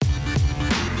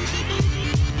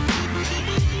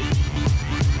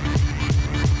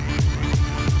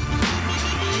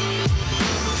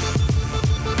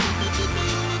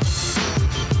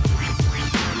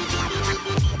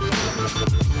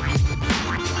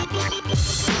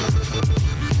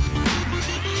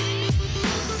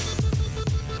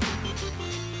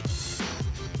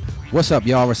What's up,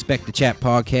 y'all? Respect the Chat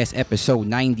Podcast, episode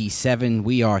 97.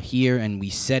 We are here, and we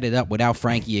set it up without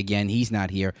Frankie again. He's not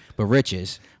here, but Rich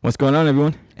is. What's going on,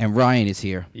 everyone? And Ryan is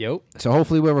here. Yep. So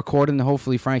hopefully we're recording.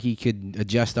 Hopefully Frankie could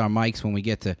adjust our mics when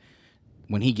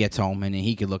he gets home, and then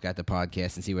he could look at the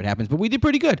podcast and see what happens. But we did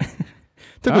pretty good.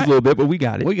 Took us a little bit, but we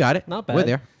got it. We got it. Not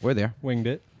bad. We're there. Winged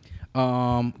it.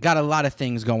 Got a lot of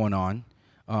things going on.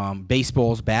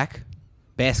 Baseball's back.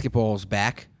 Basketball's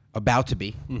back. About to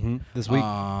be. This week.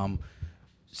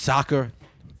 Soccer,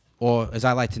 or as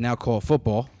I like to now call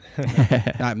football.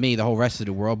 Not me, the whole rest of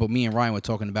the world, but me and Ryan were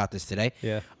talking about this today.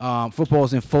 Yeah.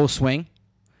 Football's in full swing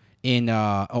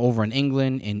over in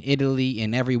England, in Italy,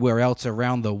 and everywhere else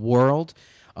around the world.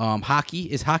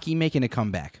 Is hockey making a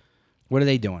comeback? What are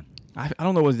they doing? I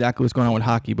don't know exactly what's going on with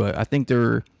hockey, but I think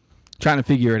they're trying to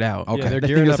figure it out. Okay. Yeah, they're I think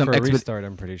gearing there's up for a some restart,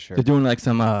 I'm pretty sure. They're doing like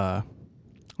some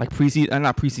like preseason,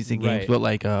 not preseason games, Right. but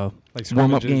like Like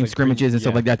warm up scrimmages, games, like scrimmages, and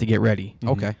stuff yeah. like that to get ready.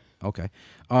 Okay.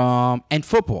 And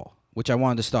football, which I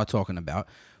wanted to start talking about.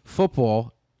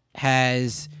 Football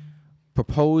has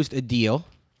proposed a deal,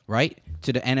 right,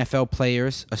 to the NFL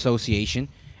Players Association,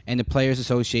 and the Players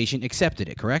Association accepted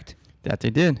it, correct? That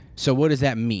they did. So what does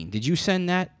that mean? Did you send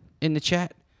that in the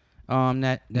chat?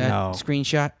 That No.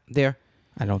 screenshot there?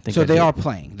 I don't think So I they did. are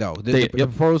playing, though. The Yep.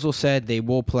 proposal said they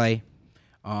will play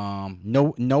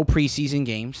no preseason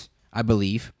games, I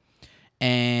believe.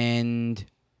 And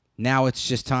now it's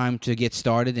just time to get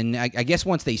started. And I guess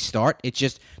once they start, it's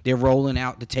just they're rolling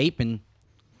out the tape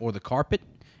or the carpet,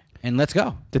 and let's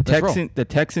go. The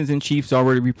Texans and Chiefs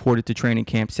already reported to training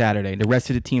camp Saturday. The rest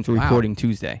of the teams are Wow. reporting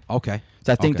Tuesday. Okay.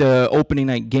 So I think the opening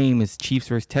night game is Chiefs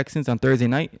versus Texans on Thursday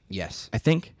night, Yes. I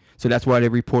think. So that's why they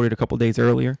reported a couple days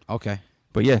earlier. Okay.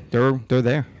 But yeah, they're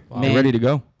there. Man. They're ready to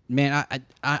go. Man,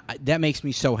 I that makes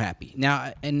me so happy.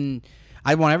 Now, and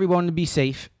I want everyone to be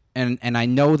safe, and I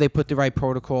know they put the right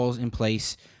protocols in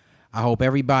place. I hope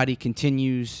everybody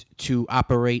continues to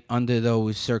operate under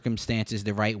those circumstances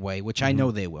the right way, which I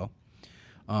know they will.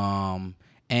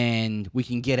 And we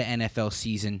can get an NFL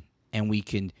season, and we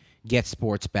can get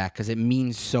sports back because it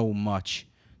means so much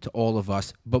to all of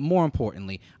us. But more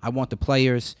importantly, I want the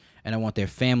players and I want their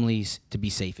families to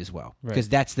be safe as well, because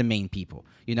that's the main people.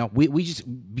 You know, we're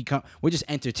just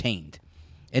entertained,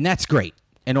 and that's great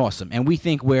and awesome. And we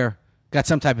think got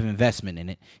some type of investment in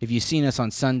it. If you've seen us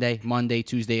on Sunday, Monday,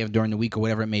 Tuesday, or during the week, or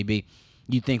whatever it may be,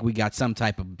 you think we got some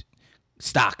type of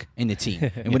stock in the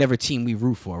team and whatever team we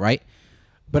root for, right?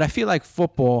 But I feel like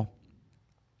football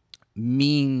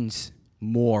means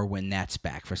more when that's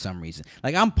back for some reason.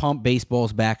 Like, I'm pumped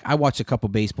baseball's back. I watched a couple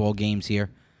baseball games here.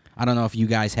 I don't know if you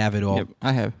guys have it all. Yep,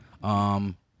 I have.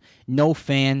 No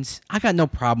fans. I got no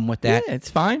problem with that. Yeah, it's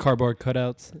fine. Cardboard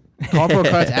cutouts. Cardboard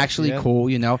cut's actually Yeah. cool,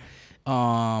 you know.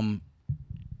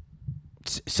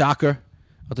 Soccer,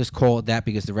 I'll just call it that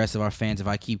because the rest of our fans, if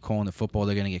I keep calling it football,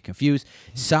 they're going to get confused.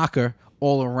 Soccer,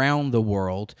 all around the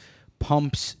world,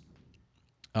 pumps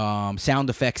sound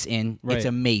effects in. Right. It's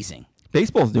amazing.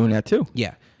 Baseball's doing that too.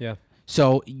 Yeah. Yeah.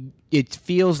 So it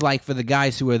feels like for the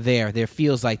guys who are there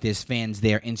feels like there's fans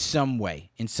there in some way,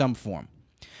 in some form.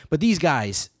 But these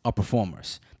guys are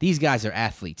performers. These guys are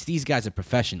athletes. These guys are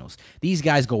professionals. These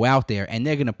guys go out there and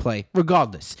they're going to play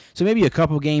regardless. So maybe a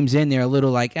couple games in, they're a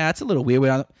little like, it's a little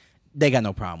weird. They got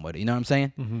no problem with it. You know what I'm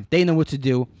saying? Mm-hmm. They know what to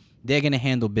do. They're going to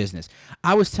handle business.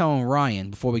 I was telling Ryan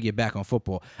before we get back on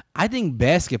football, I think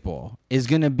basketball is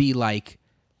going to be like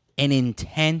an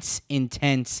intense,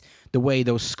 the way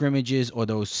those scrimmages or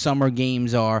those summer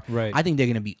games are. Right. I think they're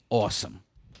going to be awesome.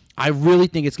 I really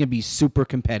think it's going to be super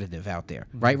competitive out there.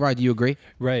 Right, Rod? Do you agree?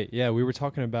 Right. Yeah. We were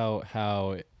talking about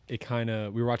how we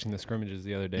were watching the scrimmages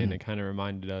the other day, and it kind of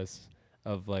reminded us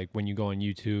of like when you go on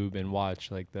YouTube and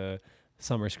watch like the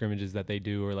summer scrimmages that they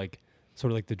do, or like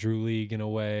sort of like the Drew League in a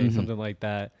way, something like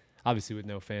that. Obviously with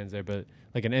no fans there, but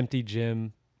like an empty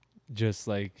gym, just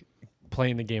like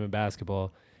playing the game of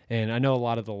basketball. And I know a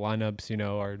lot of the lineups,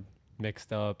 are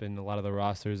mixed up, and a lot of the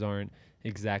rosters aren't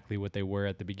exactly what they were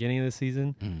at the beginning of the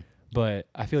season. But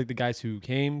I feel like the guys who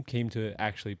came to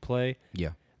actually play.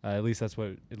 Yeah. At least that's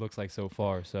what it looks like so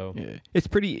far. So Yeah. It's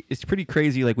pretty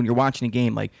crazy. Like when you're watching a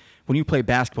game, like when you play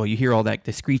basketball, you hear all that,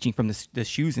 the screeching from the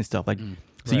shoes and stuff. Like,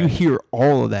 so you Right. hear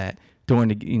all of that during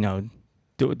the,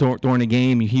 during the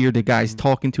game. You hear the guys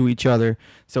talking to each other.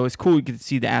 So it's cool. You get to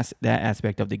see that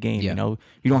aspect of the game. Yeah.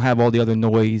 You don't have all the other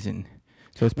noise, and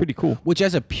so it's pretty cool. Which,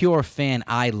 as a pure fan,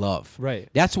 I love. Right.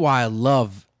 That's why I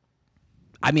love.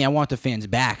 I mean, I want the fans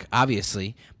back,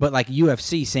 obviously, but like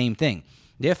UFC, same thing.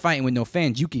 They're fighting with no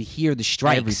fans. You could hear the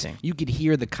strikes. Everything. You could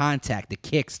hear the contact, the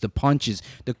kicks, the punches,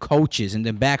 the coaches in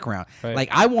the background. Right. Like,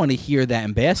 I want to hear that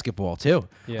in basketball, too.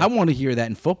 Yeah. I want to hear that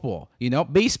in football.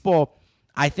 Baseball,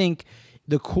 I think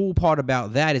the cool part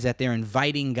about that is that they're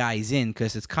inviting guys in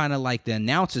because it's kind of like the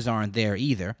announcers aren't there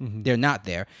either. Mm-hmm. They're not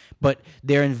there. But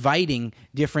they're inviting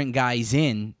different guys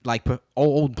in, like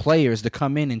old players, to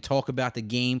come in and talk about the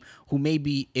game who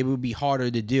maybe it would be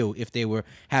harder to do if they were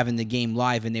having the game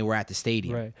live and they were at the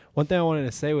stadium. Right. One thing I wanted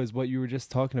to say was what you were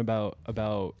just talking about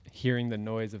hearing the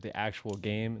noise of the actual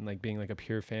game and like being like a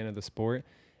pure fan of the sport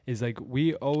is like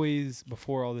we always,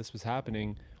 before all this was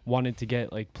happening, wanted to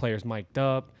get like players mic'd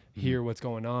up, hear what's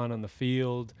going on the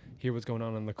field, hear what's going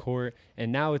on the court.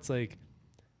 And now it's like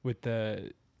with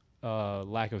the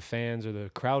lack of fans or the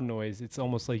crowd noise, it's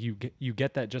almost like you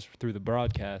get that just through the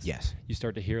broadcast. Yes. You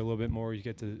start to hear a little bit more. You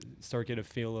get to get a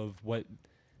feel of what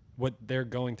they're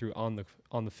going through on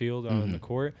the field or on the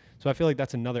court. So I feel like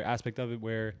that's another aspect of it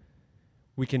where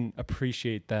we can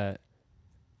appreciate that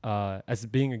as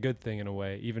being a good thing in a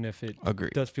way, even if it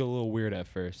Agreed. does feel a little weird at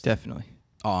first. Definitely.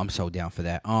 Oh, I'm so down for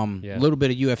that. Yeah. A little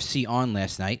bit of UFC on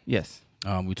last night. Yes.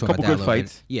 We talked Couple about that a good little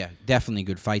fights. bit. Yeah, definitely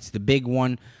good fights. The big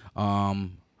one,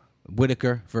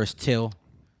 Whitaker versus Till.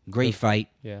 Great fight.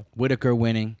 Yeah. Whitaker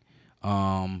winning.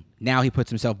 Now he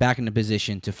puts himself back in the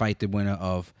position to fight the winner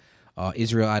of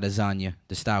Israel Adesanya,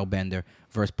 the style bender,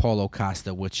 versus Paulo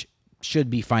Costa, which should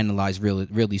be finalized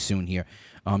really soon here.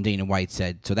 Dana White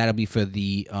said. So that'll be for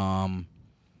the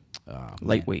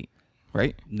Lightweight,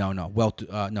 right? No,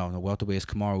 welterweight is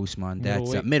Kamaru Usman.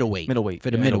 That's Middleweight. middleweight. For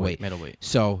the Yeah, middleweight. middleweight.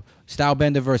 So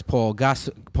Stylebender versus Paulo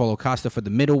Costa for the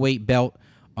middleweight belt.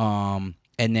 And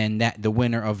then the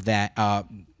winner of that.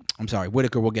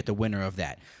 Whitaker will get the winner of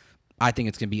that. I think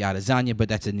it's gonna be Adesanya, but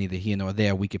that's neither here nor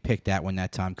there. We could pick that when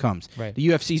that time comes. Right. The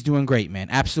UFC's doing great, man.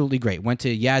 Absolutely great. Went to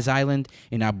Yas Island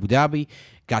in Abu Dhabi.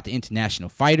 Got the international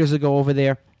fighters to go over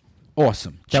there.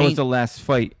 Awesome. That was the last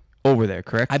fight over there,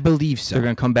 correct? I believe so. They're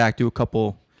gonna come back, do a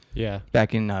couple Yeah.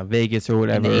 back in Vegas or In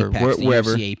whatever, the Apex, the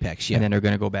wherever, UFC Apex, yeah. and then they're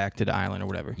gonna go back to the island or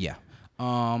whatever. Yeah.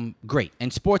 Great.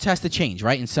 And sports has to change,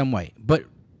 right, in some way. But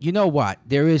you know what?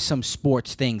 There is some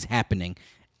sports things happening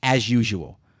as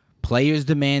usual. Players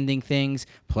demanding things,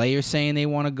 players saying they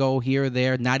want to go here or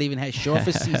there, not even had show off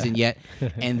a season yet,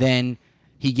 and then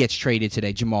he gets traded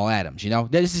today, Jamal Adams.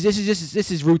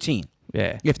 This is routine.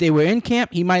 Yeah. If they were in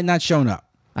camp, he might not shown up.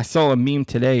 I saw a meme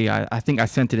today. I think I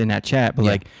sent it in that chat, but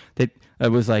Yeah. like that it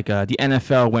was like the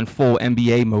NFL went full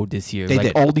NBA mode this year. They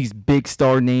like did. all these big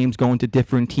star names going to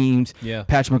different teams. Yeah.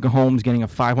 Patrick Mahomes getting a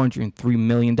 $503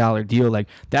 million deal. Like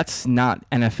that's not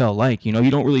NFL like. You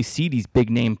don't really see these big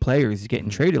name players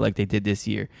getting traded like they did this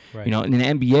year. Right. In the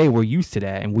NBA we're used to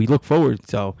that and we look forward.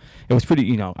 So it was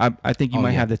pretty. I think you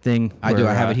might have the thing. I do.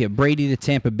 where, I have it here. Brady to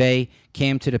Tampa Bay,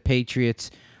 Cam to the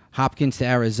Patriots, Hopkins to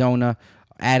Arizona,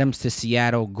 Adams to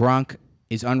Seattle, Gronk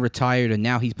is unretired and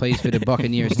now he plays for the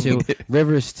Buccaneers too.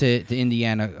 Rivers to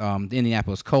Indiana, the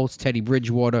Indianapolis Colts. Teddy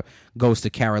Bridgewater goes to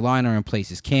Carolina and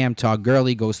places Cam. Todd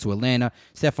Gurley goes to Atlanta.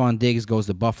 Stephon Diggs goes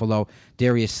to Buffalo.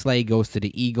 Darius Slay goes to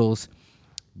the Eagles.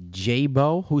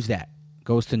 J-Bo, who's that?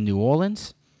 Goes to New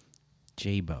Orleans.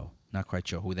 J-Bo, not quite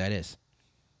sure who that is.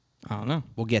 I don't know.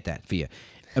 We'll get that for you.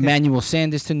 Emmanuel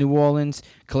Sanders to New Orleans.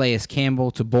 Calais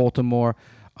Campbell to Baltimore.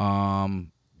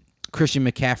 Christian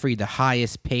McCaffrey, the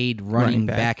highest paid running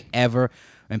back ever.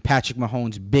 And Patrick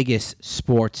Mahomes' biggest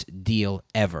sports deal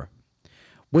ever.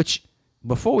 Which,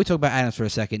 before we talk about Adams for a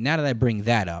second, now that I bring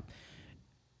that up,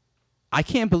 I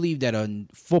can't believe that a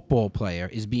football player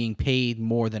is being paid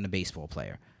more than a baseball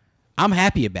player. I'm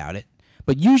happy about it.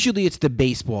 But usually it's the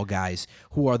baseball guys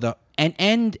who are the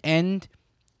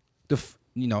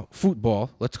football,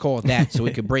 let's call it that, so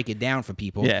we could break it down for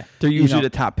people. Yeah, they're usually the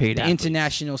top paid The athletes.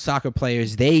 international soccer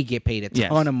players, they get paid a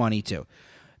ton of money too.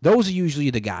 Those are usually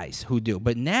the guys who do.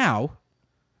 But now,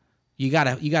 you got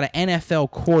an NFL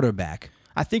quarterback.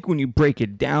 I think when you break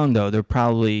it down, though, they're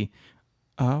probably,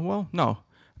 no. I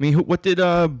mean, what did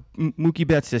Mookie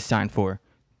Betts just sign for?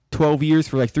 12 years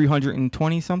for like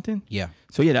 320 something? Yeah.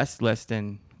 So, yeah, that's less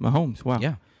than Mahomes. Wow.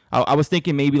 Yeah. I was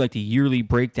thinking maybe like the yearly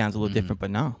breakdown's a little different, but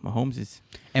no, Mahomes is.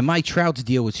 And Mike Trout's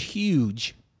deal was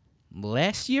huge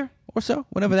last year or so,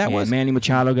 whenever that was. Manny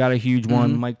Machado got a huge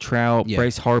one. Mike Trout, Yeah.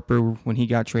 Bryce Harper when he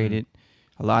got traded.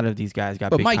 A lot of these guys got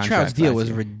But big Mike Trout's contracts deal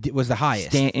last was year. was the highest.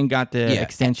 Stanton got the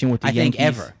extension with the I Yankees.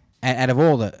 think ever out of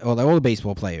all the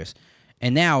baseball players.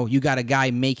 And now you got a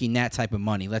guy making that type of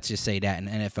money. Let's just say that, an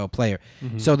NFL player.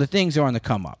 So the things are on the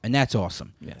come up, and that's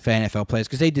awesome for NFL players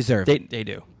because they deserve it. They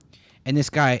do. And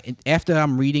this guy, after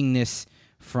I'm reading this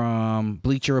from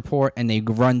Bleacher Report, and they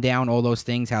run down all those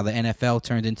things, how the NFL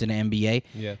turned into the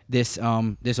NBA this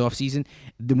offseason.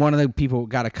 One of the people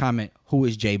got a comment, who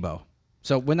is J-Bo?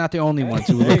 So we're not the only ones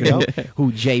who look at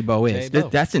who J-Bo is. J-Bo.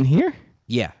 That's in here?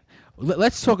 Yeah.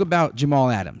 Let's talk about Jamal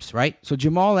Adams, right? So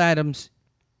Jamal Adams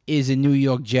is a New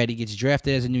York Jet. He gets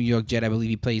drafted as a New York Jet. I believe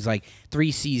he plays like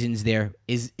 3 seasons there,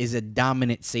 is a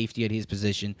dominant safety at his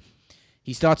position.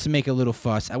 He starts to make a little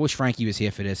fuss. I wish Frankie was here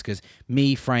for this because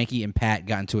me, Frankie, and Pat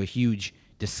got into a huge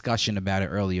discussion about it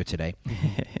earlier today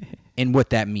and what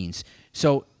that means.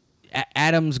 So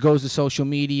Adams goes to social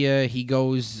media. He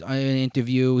goes on an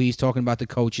interview. He's talking about the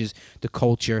coaches, the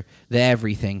culture, the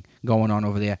everything going on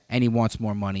over there, and he wants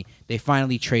more money. They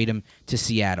finally trade him to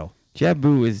Seattle.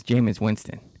 Jabu is Jameis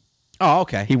Winston. Oh,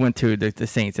 okay. He went to the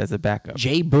Saints as a backup.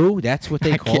 J-Boo, that's what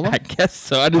they call him? I guess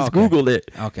so. I just Okay. Googled it.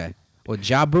 Okay. Well,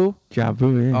 Jabu?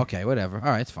 Jabu, yeah. Okay, whatever.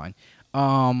 All right, it's fine.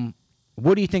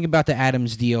 What do you think about the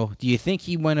Adams deal? Do you think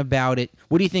he went about it?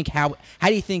 What do you think? How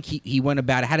do you think he went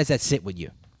about it? How does that sit with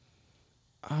you?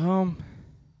 I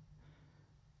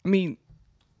mean,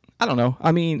 I don't know.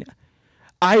 I mean,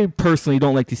 I personally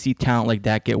don't like to see talent like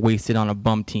that get wasted on a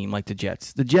bum team like the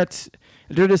Jets. The Jets,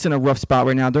 they're just in a rough spot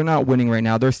right now. They're not winning right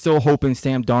now. They're still hoping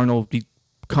Sam Darnold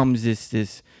becomes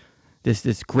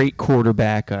this great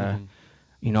quarterback.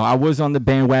 You know, I was on the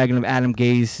bandwagon of Adam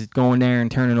Gase going there and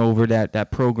turning over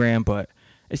that program, but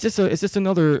it's just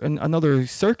another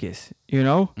circus, you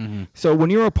know. Mm-hmm. So when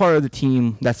you're a part of the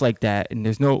team that's like that, and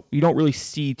you don't really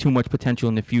see too much potential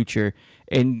in the future,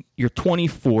 and you're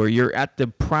 24, you're at the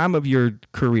prime of your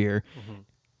career. Mm-hmm.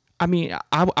 I mean,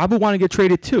 I would want to get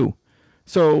traded too.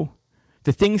 So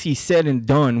the things he said and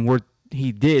done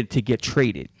he did to get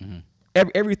traded. Mm-hmm.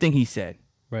 Everything he said,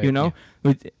 Right, you know.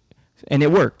 And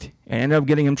it worked. And ended up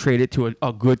getting him traded to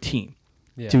a good team,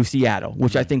 to Seattle,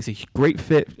 which I think is a great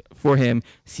fit for him.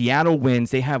 Seattle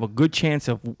wins. They have a good chance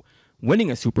of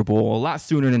winning a Super Bowl a lot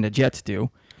sooner than the Jets do.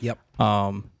 Yep.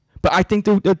 But I think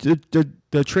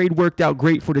the trade worked out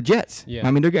great for the Jets. Yeah.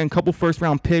 I mean, they're getting a couple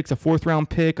first-round picks, a fourth-round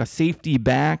pick, a safety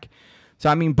back. So,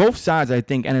 I mean, both sides, I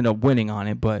think, ended up winning on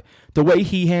it. But the way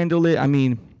he handled it, I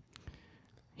mean,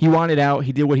 he wanted out.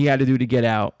 He did what he had to do to get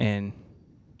out, and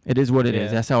it is what it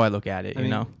is. That's how I look at it, I mean,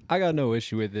 know? I got no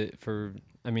issue with it for,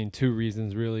 2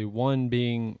 reasons, really. One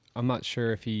being, I'm not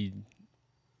sure if he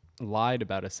lied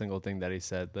about a single thing that he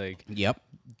said. Like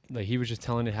he was just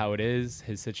telling it how it is,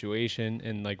 his situation.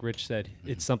 And like Rich said,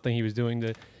 it's something he was doing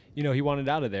to, he wanted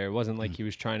out of there. It wasn't like he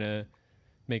was trying to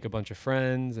make a bunch of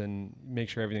friends and make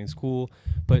sure everything's cool.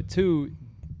 But 2,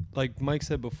 like Mike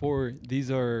said before,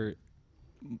 these are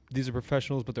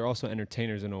professionals, but they're also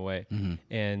entertainers in a way. Mm-hmm.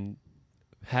 And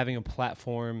having a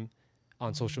platform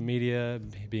on social media,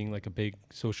 being like a big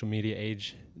social media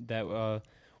age that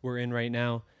we're in right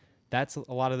now, that's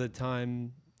a lot of the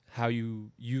time how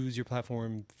you use your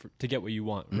platform to get what you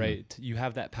want, right? You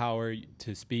have that power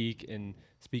to speak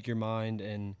your mind.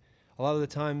 And a lot of the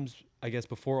times, I guess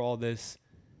before all this,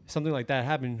 something like that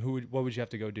happened, what would you have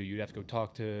to go do? You'd have to go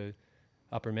talk to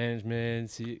upper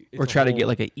management, or try to get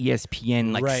like an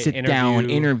ESPN sit down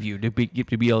interview to be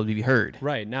able to be heard.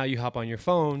 Right, now you hop on your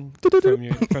phone from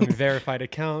your verified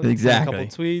account, exactly. a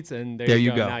couple tweets, and there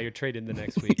you go. Now you're traded the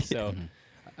next week. So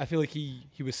I feel like he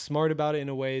was smart about it in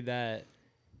a way that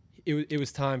it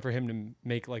was time for him to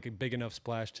make like a big enough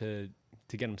splash to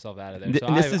get himself out of there. So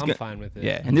I'm fine with it.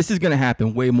 Yeah, and this is going to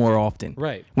happen way more often.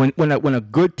 Right. When a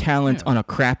good talent's on a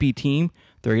crappy team,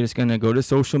 they're just going to go to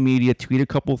social media, tweet a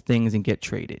couple things, and get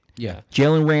traded. Yeah.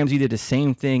 Jalen Ramsey did the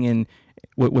same thing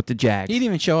with the Jags. He didn't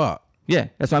even show up. Yeah,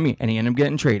 that's what I mean. And he ended up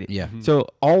getting traded. Yeah. So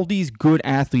all these good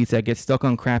athletes that get stuck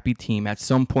on crappy team, at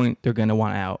some point they're going to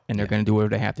want out, and they're going to do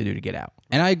whatever they have to do to get out.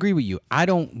 And I agree with you. I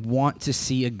don't want to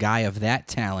see a guy of that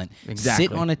talent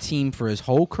sit on a team for his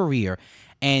whole career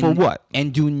and for what?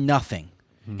 And do nothing.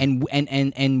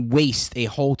 And waste a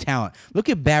whole talent. Look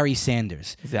at Barry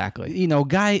Sanders. Exactly. A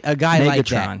guy Megatron. like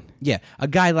that. Yeah, a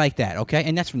guy like that, okay?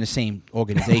 And that's from the same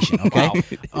organization, okay?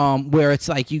 Where it's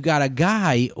like you got a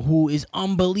guy who is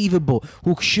unbelievable,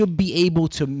 who should be able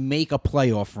to make a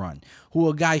playoff run, who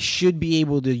a guy should be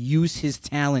able to use his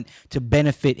talent to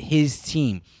benefit his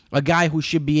team, a guy who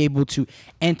should be able to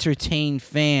entertain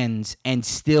fans and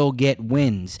still get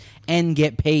wins and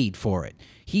get paid for it.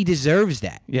 He deserves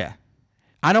that. Yeah.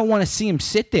 I don't want to see him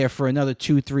sit there for another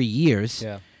 2-3 years,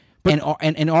 Yeah.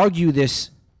 and argue this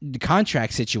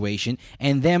contract situation,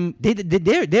 and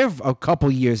they're a couple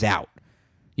years out.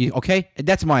 Okay,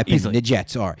 that's my opinion. Easily. The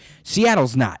Jets are.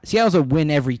 Seattle's not. Seattle's a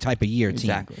win every type of year team.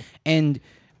 Exactly. And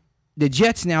the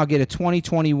Jets now get a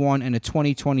 2021 and a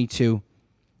 2022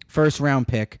 first round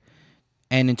pick.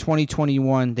 And in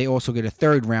 2021, they also get a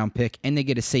 3rd-round pick, and they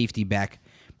get a safety back,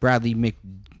 Bradley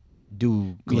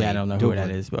McDougald. Yeah, I don't know who that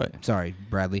is, but sorry,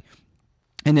 Bradley.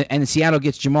 And Seattle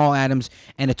gets Jamal Adams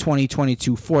and a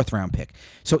 2022 4th-round pick.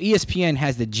 So ESPN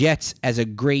has the Jets as a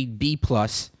grade B+,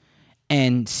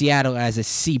 and Seattle as a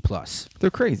C+. they're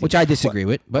crazy. Which I disagree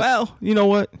with. But Well, you know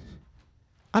what?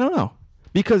 I don't know.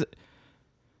 Because,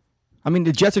 I mean,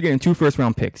 the Jets are getting 2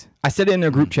 first-round picks. I said it in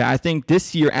their group chat. I think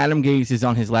this year Adam Gase is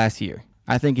on his last year.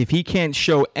 I think if he can't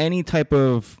show any type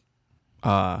of,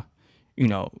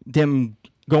 them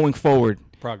going forward,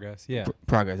 Progress, yeah.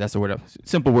 progress, that's the word.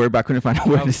 Simple word, but I couldn't find a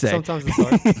word to say. Sometimes it's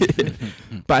hard.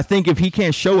 But I think if he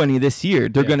can't show any this year,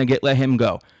 they're going to let him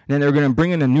go. And then they're going to bring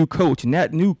in a new coach, and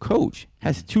that new coach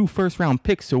has 2 first-round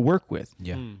picks to work with.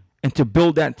 yeah. And to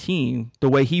build that team the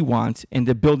way he wants, and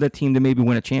to build that team to maybe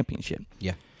win a championship.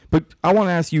 Yeah. But I want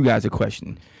to ask you guys a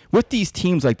question. With these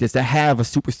teams like this that have a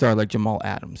superstar like Jamal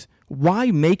Adams,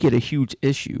 why make it a huge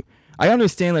issue? I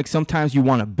understand like sometimes you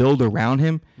want to build around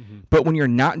him, but when you're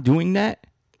not doing that,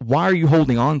 why are you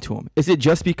holding on to him? Is it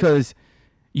just because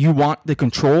you want the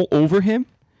control over him?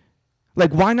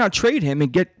 Like, why not trade him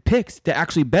and get picks to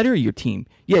actually better your team?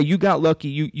 Yeah, you got lucky.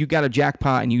 You got a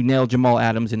jackpot and you nailed Jamal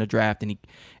Adams in a draft,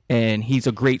 and he's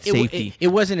a great safety. It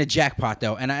wasn't a jackpot,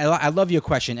 though, and I love your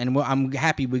question, and I'm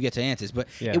happy we get to answers, but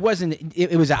Yeah. it wasn't.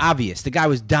 It was obvious. The guy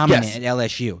was dominant Yes. at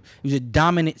LSU. He was a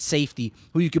dominant safety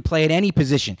who you could play at any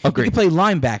position. Agreed. You could play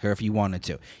linebacker if you wanted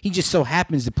to. He just so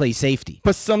happens to play safety.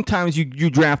 But sometimes you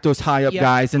draft those high up Yeah.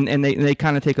 guys and they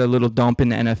kind of take a little dump in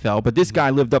the NFL. But this guy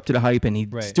lived up to the hype and he's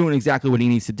Right. doing exactly what he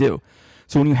needs to do.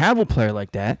 So when you have a player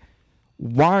like that,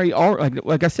 why are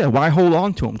like I said, why hold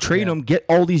on to him? Trade him, get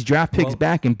all these draft picks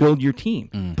back, and build your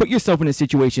team. Put yourself in a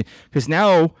situation because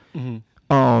now,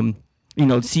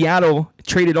 Seattle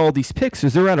traded all these picks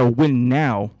because they're at a win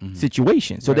now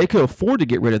situation. So they could afford to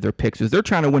get rid of their picks because they're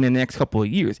trying to win in the next couple of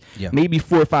years. Yeah. Maybe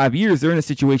 4 or 5 years, they're in a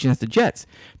situation as the Jets.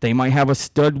 They might have a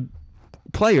stud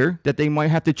player that they might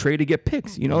have to trade to get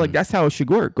picks. Like that's how it should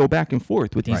work. Go back and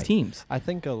forth with these Right. teams. I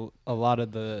think a lot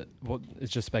of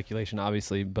it's just speculation,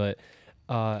 obviously, but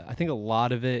I think a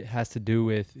lot of it has to do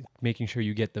with making sure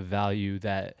you get the value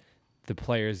that the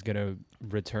player is going to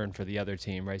return for the other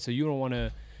team, right? So you don't want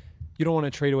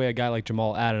to trade away a guy like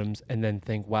Jamal Adams and then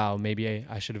think, wow, maybe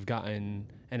I should have gotten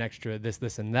an extra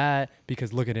this, and that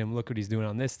because look at him, look what he's doing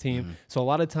on this team. So a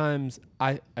lot of times,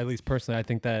 at least personally, I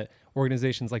think that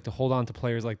organizations like to hold on to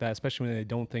players like that, especially when they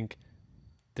don't think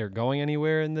they're going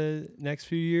anywhere in the next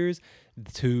few years,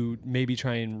 to maybe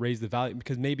try and raise the value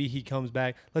because maybe he comes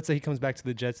back. Let's say he comes back to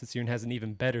the Jets this year and has an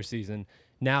even better season.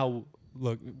 Now,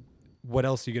 look, what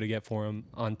else are you going to get for him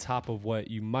on top of what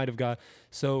you might have got?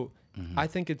 So I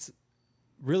think it's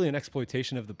really an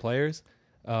exploitation of the players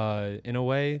in a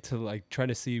way to like try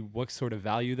to see what sort of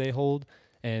value they hold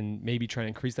and maybe try to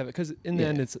increase that because in the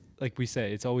end, it's like we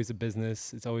say, it's always a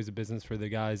business. It's always a business for the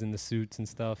guys in the suits and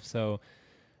stuff. So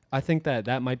I think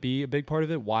that might be a big part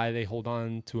of it, why they hold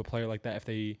on to a player like that if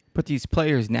they... But these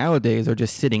players nowadays are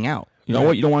just sitting out. You know Right.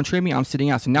 what? You don't want to trade me? I'm sitting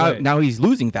out. So now he's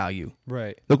losing value.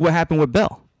 Right. Look what happened with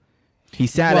Bell. He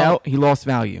sat Well- out. He lost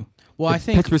value. Well, The I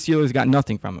think Pittsburgh Steelers got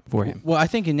nothing from it for him. Well, I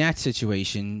think in that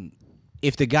situation,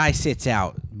 if the guy sits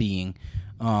out, the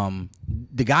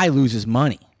guy loses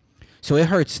money. So it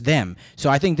hurts them. So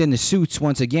I think then the suits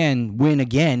once again win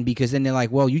again because then they're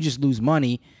like, well, you just lose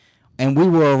money. And we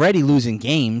were already losing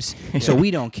games, so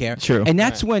we don't care. True. And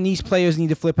that's when these players need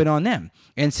to flip it on them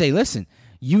and say, listen,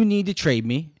 you need to trade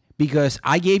me because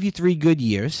I gave you 3 good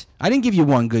years. I didn't give you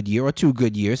 1 good year or 2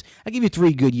 good years. I gave you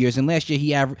 3 good years. And last year he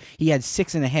had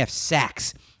 6.5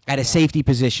 sacks at a safety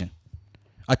position.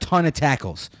 A ton of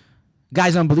tackles.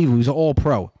 Guy's unbelievable. He was an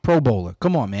all-pro, Pro Bowler.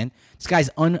 Come on, man. This guy's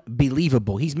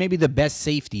unbelievable. He's maybe the best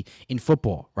safety in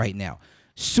football right now.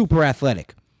 Super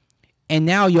athletic. And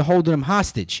now you're holding him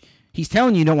hostage. He's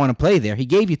telling you don't want to play there. He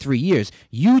gave you 3 years.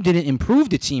 You didn't improve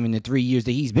the team in the 3 years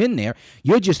that he's been there.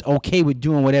 You're just okay with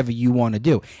doing whatever you want to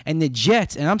do. And the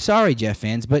Jets, and I'm sorry, Jet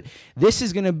fans, but this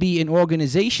is going to be an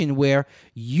organization where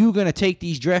you're going to take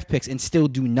these draft picks and still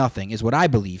do nothing, is what I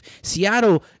believe.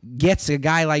 Seattle gets a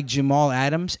guy like Jamal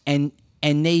Adams, and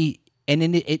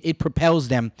then it propels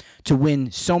them to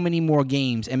win so many more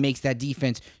games and makes that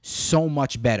defense so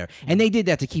much better. And they did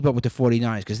that to keep up with the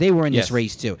 49ers because they were in this Yes.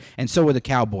 race too. And so were the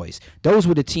Cowboys. Those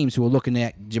were the teams who were looking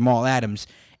at Jamal Adams,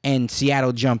 and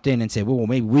Seattle jumped in and said, well,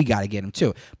 maybe we got to get him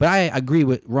too. But I agree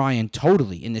with Ryan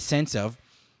totally in the sense of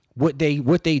what they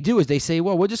do is they say,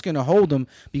 well, we're just going to hold him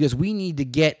because we need to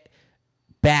get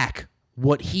back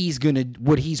what he's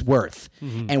worth,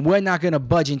 and we're not gonna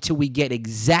budge until we get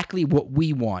exactly what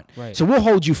we want. Right. So we'll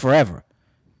hold you forever.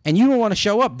 And you don't want to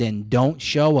show up, then don't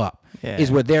show up. Yeah.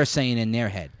 is what they're saying in their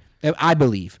head, I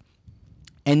believe.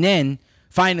 And then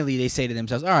finally they say to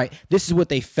themselves, all right, this is what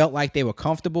they felt like they were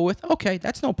comfortable with. Okay,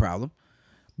 that's no problem.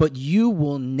 But you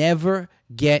will never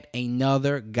get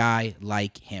another guy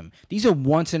like him. These are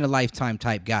once-in-a-lifetime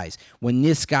type guys. When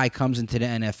this guy comes into the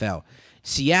NFL,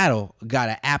 Seattle got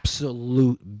an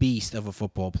absolute beast of a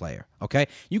football player, okay?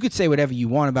 You could say whatever you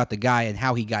want about the guy and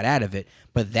how he got out of it,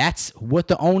 but that's what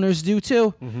the owners do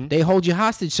too. They hold you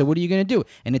hostage, so what are you going to do?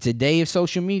 And it's a day of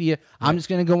social media. I'm just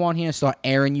going to go on here and start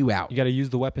airing you out. You got to use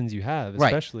the weapons you have, Right.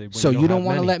 especially when So you don't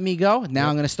want to many. let me go? Now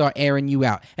I'm going to start airing you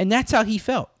out. And that's how he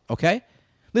felt, okay?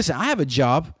 Listen, I have a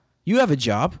job. You have a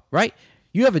job, right?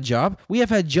 You have a job. We have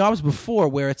had jobs before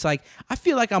where it's like, I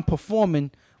feel like I'm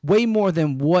performing way more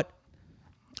than what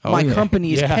my yeah.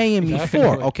 company is Yeah, paying me for,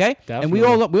 definitely. okay? And we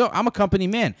all, I'm a company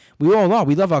man. We all are.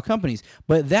 We love our companies.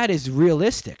 But that is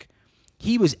realistic.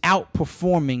 He was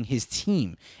outperforming his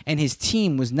team, and his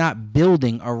team was not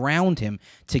building around him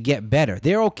to get better.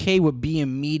 They're okay with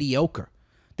being mediocre.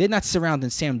 They're not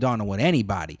surrounding Sam Darnold with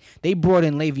anybody. They brought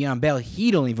in Le'Veon Bell. He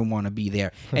don't even want to be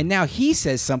there. And now he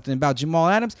says something about Jamal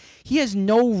Adams. He has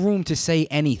no room to say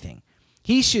anything.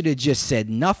 He should have just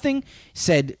said nothing,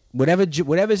 said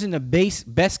whatever's in the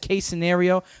best case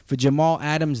scenario for Jamal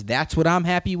Adams, that's what I'm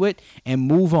happy with, and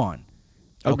move on.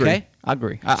 Okay? I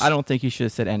agree. I don't think he should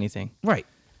have said anything. Right.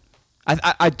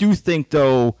 I do think,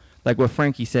 though, like what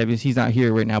Frankie said, because he's not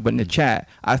here right now, but in the chat,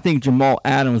 I think Jamal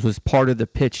Adams was part of the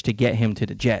pitch to get him to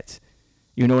the Jets.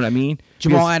 You know what I mean?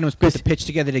 Jamal Adams put the pitch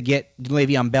together to get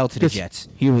Le'Veon Bell to the Jets.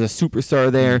 He was a superstar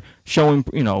there, showing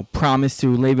promise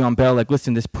to Le'Veon Bell. Like,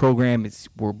 listen, this program is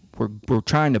we're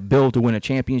trying to build to win a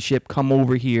championship. Come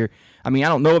over here. I mean, I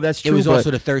don't know if that's true. It was but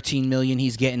also the $13 million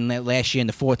he's getting last year, and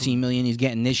the $14 million he's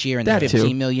getting this year, and the That too.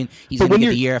 $15 million he's But going to when get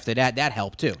the you're- year after that. That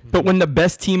helped too. But when the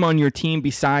best team on your team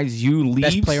besides you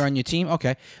leaves, Best player on your team,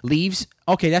 okay, leaves,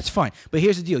 okay, that's fine. But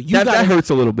here's the deal: that hurts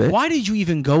a little bit. Why did you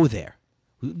even go there,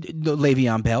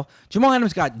 Le'Veon Bell? Jamal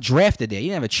Adams got drafted there. He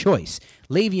didn't have a choice.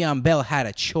 Le'Veon Bell had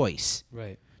a choice.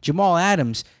 Right. Jamal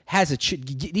Adams has a.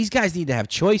 These guys need to have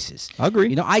choices. I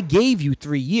agree. I gave you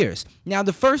 3 years. Now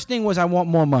the first thing was I want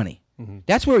more money.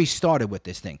 That's where he started with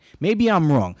this thing. Maybe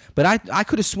I'm wrong, but I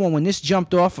could have sworn when this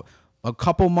jumped off a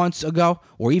couple months ago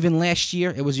or even last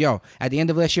year, it was at the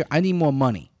end of last year, I need more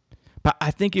money. But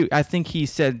I think he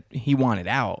said he wanted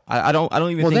out. I don't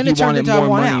even Well, then think it he turned wanted into I more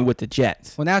want money out. with the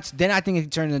Jets. Well, then I think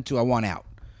it turned into I want out.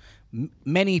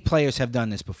 Many players have done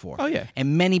this before. Oh, yeah.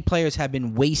 And many players have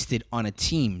been wasted on a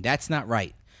team. That's not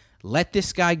right. Let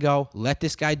this guy go. Let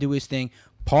this guy do his thing.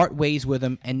 Part ways with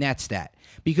him, and that's that.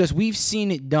 Because we've seen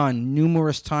it done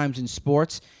numerous times in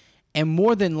sports, and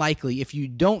more than likely, if you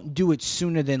don't do it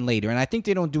sooner than later, and I think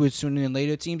they don't do it sooner than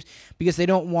later, teams, because they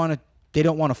don't want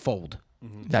to fold.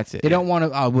 That's it. They don't want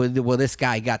to. Oh, well, this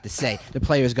guy got to say. The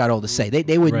players got all to say.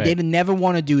 They would. Right. They'd never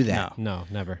want to do that. No,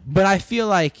 never. But I feel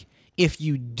like if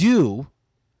you do,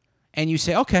 and you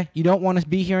say, okay, you don't want to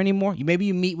be here anymore. Maybe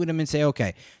you meet with him and say,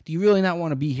 okay, do you really not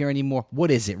want to be here anymore?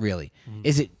 What is it really?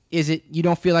 Is it you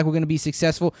don't feel like we're going to be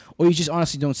successful, or you just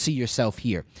honestly don't see yourself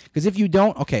here? Because if you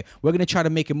don't, okay, we're going to try to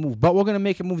make a move, but we're going to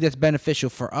make a move that's beneficial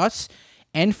for us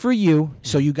and for you.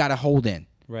 So you got to hold in.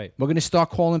 Right. We're going to start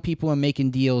calling people and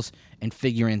making deals and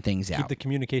figuring things Keep out. the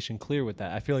communication clear with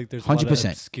that. I feel like there's a lot of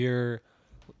 100%. obscure,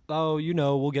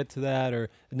 we'll get to that, or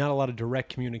not a lot of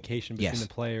direct communication between Yes. the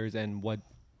players and what,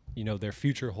 their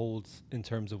future holds in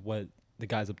terms of what the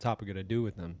guys up top are going to do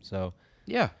with them. So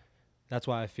Yeah. that's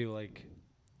why I feel like,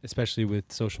 especially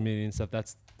with social media and stuff,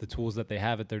 that's the tools that they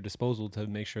have at their disposal to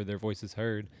make sure their voice is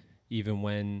heard,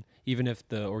 even if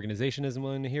the organization isn't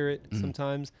willing to hear it.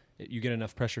 Sometimes you get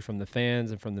enough pressure from the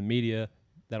fans and from the media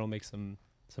that'll make some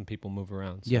people move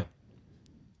around. So. Yeah.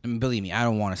 And believe me, I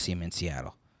don't want to see him in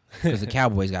Seattle because the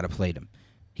Cowboys got to play him.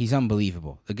 He's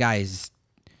unbelievable. The guy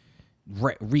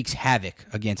wreaks havoc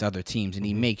against other teams, and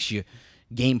he makes you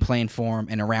game plan for him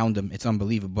and around him. It's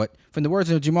unbelievable. But from the words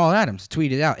of Jamal Adams,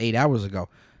 tweeted out 8 hours ago,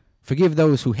 forgive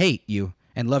those who hate you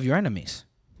and love your enemies.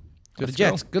 So Let's the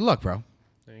Jets, good luck, bro.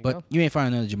 There you But go. you ain't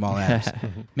finding another Jamal Adams.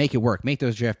 Make it work. Make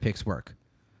those draft picks work.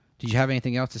 Did you have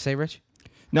anything else to say, Rich?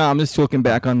 No, I'm just looking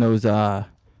back on those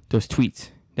tweets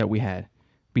that we had.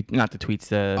 Not the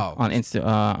tweets, on Insta,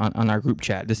 on our group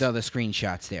chat. The other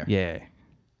screenshots there. Yeah.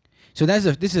 So this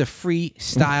is a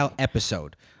freestyle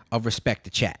episode of Respect the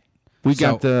Chat. We So-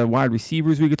 got the wide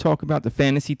receivers we could talk about, the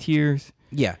fantasy tiers.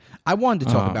 Yeah, I wanted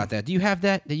to talk about that. Do you have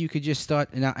that you could just start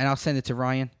and I'll send it to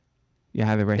Ryan? Yeah, I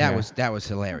have it right That here. was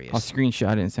hilarious. I'll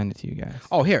screenshot it and send it to you guys.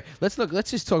 Oh, here, let's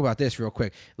just talk about this real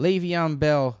quick. Le'Veon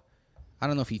Bell, I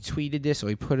don't know if he tweeted this or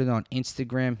he put it on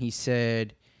Instagram. He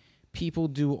said, people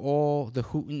do all the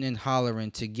hooting and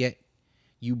hollering to get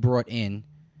you brought in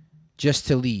just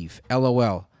to leave.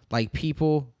 LOL. Like,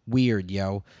 people, weird,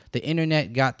 yo. The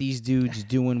internet got these dudes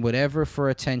doing whatever for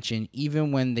attention,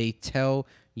 even when they tell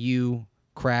you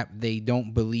crap they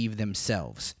don't believe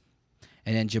themselves.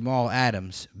 And then Jamal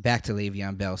Adams, back to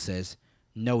Le'Veon Bell, says,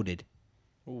 noted.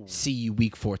 See you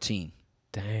week 14.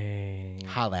 Dang.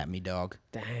 Holla at me, dog.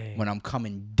 Dang. When I'm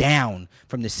coming down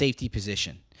from the safety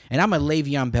position. And I'm a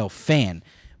Le'Veon Bell fan,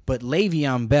 but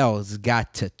Le'Veon Bell's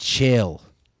got to chill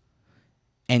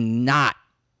and not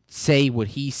say what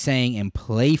he's saying and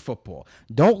play football.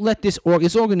 Don't let this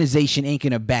organization ain't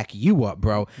going to back you up,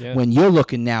 bro, when you're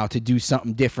looking now to do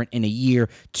something different in a year,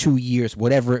 2 years,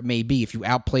 whatever it may be, if you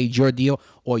outplayed your deal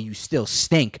or you still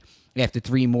stink after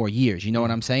 3 more years. You know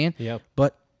what I'm saying? Yep.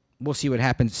 But we'll see what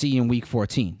happens. See you in week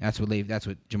 14. That's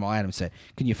what Jamal Adams said.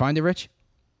 Can you find it, Rich?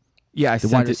 Yeah, I wide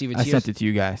sent receiver it. I tiers? sent it to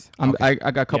you guys. Okay.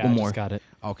 I got a couple I more. just got it.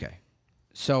 Okay.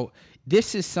 So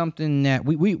this is something that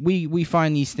we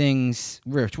find these things.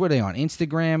 Rich, what are they on?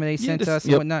 Instagram? And they sent us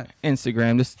and whatnot?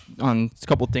 Instagram. Just on a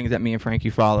couple things that me and Frankie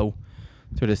follow.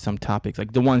 So there's some topics.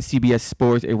 Like the one CBS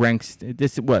Sports, it ranks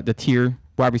this what, the tier,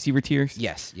 wide receiver tiers?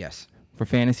 Yes. For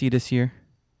fantasy this year.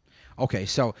 Okay,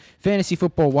 so fantasy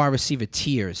football wide receiver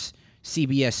tiers,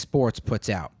 CBS Sports puts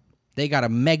out. They got a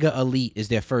mega elite as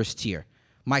their first tier.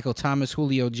 Michael Thomas,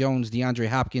 Julio Jones, DeAndre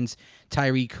Hopkins,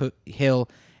 Tyreek Hill,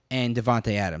 and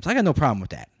Devontae Adams. I got no problem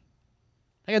with that.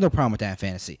 in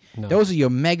fantasy. No. Those are your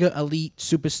mega elite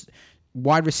super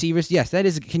wide receivers. Yes, that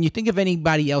is. Can you think of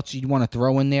anybody else you'd want to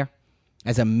throw in there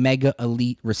as a mega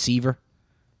elite receiver?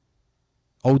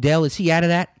 Odell, is he out of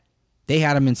that? They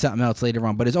had him in something else later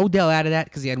on, but is Odell out of that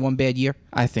because he had one bad year?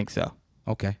 I think so.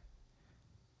 Okay.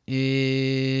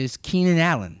 Is Keenan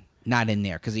Allen not in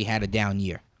there because he had a down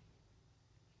year?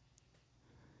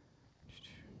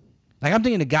 Like, I'm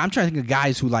trying to think of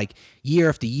guys who, like, year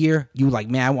after year, you like,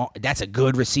 man, that's a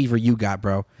good receiver you got,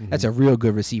 bro. Mm-hmm. That's a real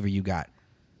good receiver you got.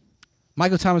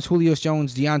 Michael Thomas, Julio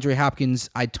Jones, DeAndre Hopkins,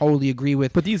 I totally agree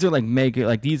with. But these are like mega,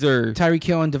 like these are Tyreek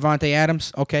Hill and Devontae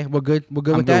Adams. Okay, we're good. We're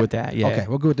good I'm with good that. with that, yeah. Okay,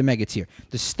 we're good with the mega tier.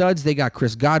 The studs, they got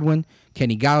Chris Godwin,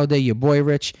 Kenny Galladay, your boy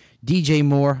Rich, DJ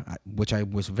Moore, which I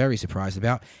was very surprised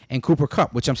about, and Cooper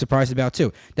Kupp, which I'm surprised about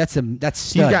too. That's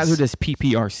studs. These guys are just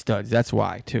PPR studs. That's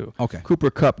why too. Okay.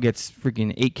 Cooper Kupp gets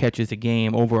freaking 8 catches a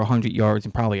game, over 100 yards,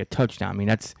 and probably a touchdown. I mean,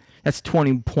 that's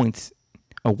 20 points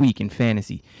a week in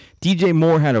fantasy. DJ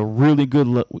Moore had a really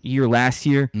good year last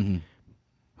year. Mm-hmm.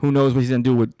 Who knows what he's going to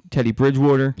do with Teddy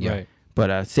Bridgewater. Yeah. Right.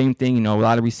 But same thing, a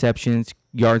lot of receptions,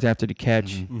 yards after the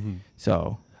catch. Mm-hmm. Mm-hmm.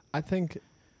 So I think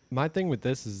my thing with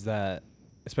this is that,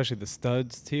 especially the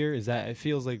studs tier, is that it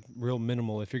feels like real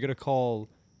minimal. If you're going to call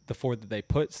the 4 that they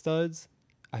put studs,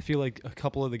 I feel like a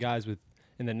couple of the guys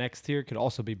in the next tier could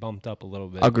also be bumped up a little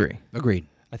bit. Agreed.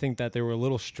 I think that they were a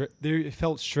little strict. They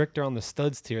felt stricter on the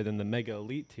studs tier than the mega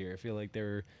elite tier. I feel like they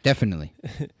were Definitely.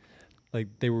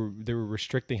 they were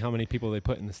restricting how many people they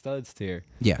put in the studs tier.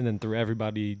 Yeah. And then threw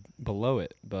everybody below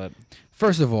it. But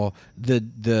First of all,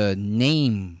 the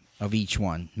name of each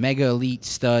one, mega elite,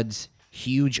 studs,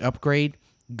 huge upgrade,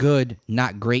 good,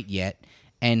 not great yet,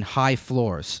 and high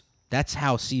floors. That's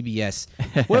how CBS,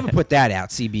 whoever put that out,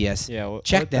 CBS, Yeah,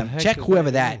 check what the them, heck check does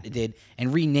whoever that that did,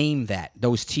 and rename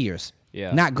those tiers.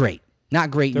 Yeah. Not great they're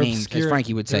names, obscure. as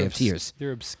Frankie would say, They're of tiers.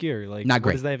 They're obscure. Like, Not what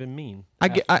great. does that even mean?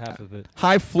 half of it.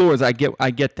 high floors, I get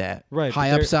that. Right. High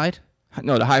but they're- upside.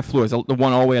 No, the high floors, the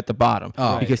one all the way at the bottom.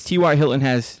 Oh. Because T.Y. Hilton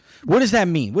has What does that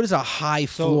mean? What does a high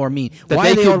floor mean? that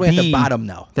Why are they could all the way at the be- bottom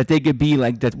though? that they could be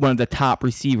like one of the top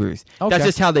receivers. Okay. That's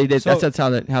just how they did. So- That's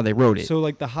how they wrote it. So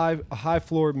like a high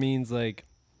floor means like,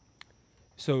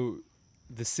 so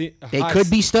the They could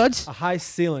be studs, a high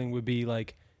ceiling would be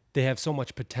like they have so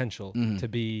much potential to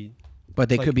be. but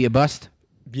they like- could be a bust.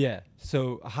 Yeah.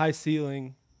 So a high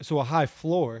ceiling, so a high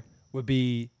floor would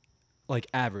be like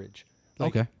average.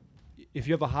 Like, Okay. If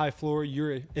you have a high floor,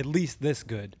 you're at least this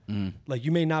good. Like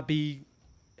you may not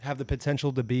have the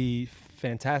potential to be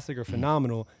fantastic or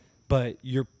phenomenal, but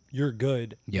you're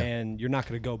good, Yeah. and you're not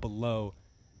going to go below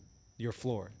your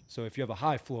floor. So if you have a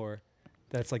high floor,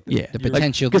 that's like The your-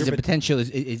 Potential, because the potential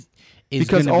is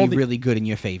because going all to be the- really good in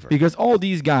your favor. because all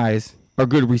these guys are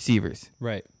good receivers.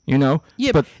 right.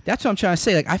 Yeah, but that's what I'm trying to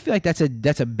say. Like, I feel like that's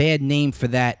a bad name for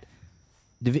that.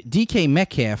 DK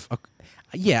Metcalf,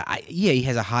 he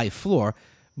has a high floor,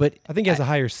 but I think he has a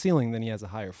higher ceiling than he has a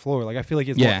higher floor. Like I feel like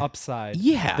he has Yeah. more upside.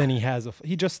 Yeah. Than he has.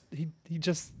 He just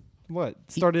what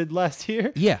started last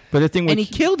year. yeah. But the thing with And he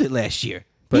killed it last year. He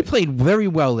But- played very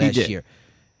well last did. year.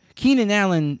 Keenan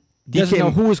Allen doesn't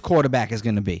know who his quarterback is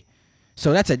going to be.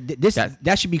 So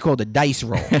that should be called a dice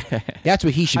roll. That's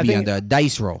what he should I be think- under, a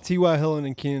dice roll. T.Y. Hilton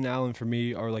and Keenan Allen for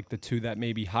me are like the two that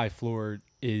maybe high floor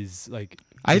is like.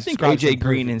 I think describes AJ him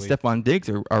Green and perfectly. Stephon Diggs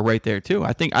are right there too.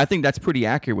 I think that's pretty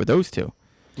accurate with those two.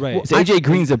 Right. So AJ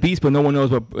Green's a beast, but no one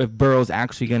knows if Burrow's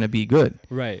actually going to be good.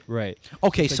 Right.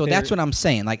 Okay, It's like so that's they're- what I'm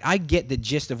saying. Like, I get the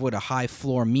gist of what a high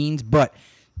floor means, but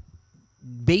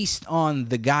based on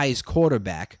the guy's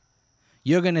quarterback,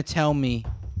 you're going to tell me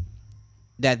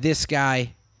that this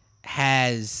guy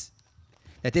can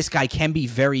be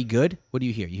very good? What do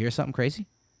you hear? You hear something crazy?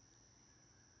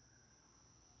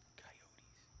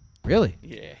 Really?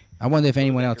 Yeah. I wonder if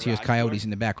anyone that else hears garage coyotes door? in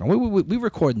the background. We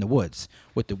record in the woods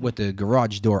with the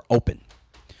garage door open.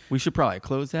 We should probably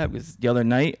close that because the other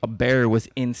night a bear was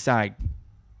inside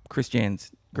Chris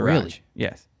Jan's garage. Really?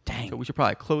 Yes. Dang. So we should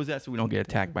probably close that so we don't get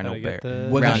attacked by no Gotta bear. get the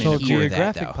We're gonna National hear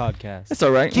that, Geographic though. podcast. That's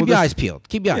all right. Keep We'll your just- eyes peeled.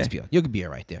 Keep your eyes Yeah. peeled. You'll be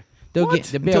all right there. They'll What? get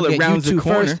the bear Until will it get you rounds the two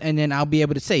corner. first, and then I'll be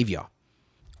able to save y'all.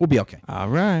 We'll be okay. All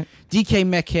right. DK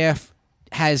Metcalf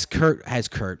has Kurt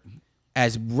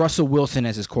as Russell Wilson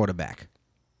as his quarterback.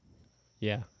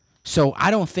 Yeah. So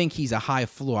I don't think he's a high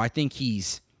floor. I think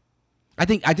he's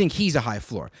a high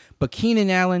floor. But Keenan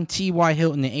Allen, T.Y.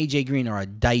 Hilton, and A.J. Green are a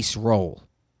dice roll.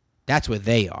 That's what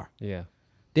they are. Yeah.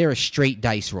 They're a straight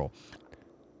dice roll.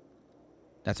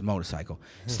 That's a motorcycle.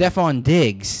 Stephon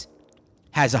Diggs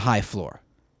has a high floor.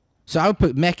 So I would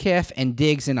put Metcalf and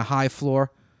Diggs in a high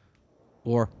floor,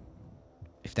 or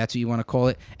if that's what you want to call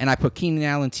it. And I put Keenan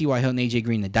Allen, T.Y. Hilton, A.J.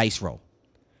 Green in the dice roll.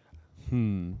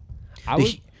 I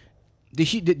would.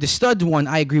 The studs one,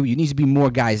 I agree with you. Needs to be more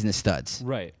guys in the studs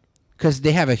Right. because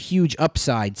they have a huge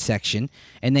upside section,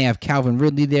 and they have Calvin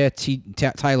Ridley there,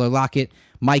 Tyler Lockett,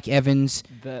 Mike Evans,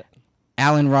 That.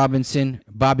 Allen Robinson,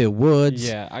 Bobby Woods,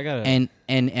 Yeah. I gotta. and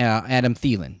Adam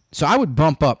Thielen. So I would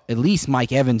bump up at least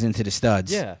Mike Evans into the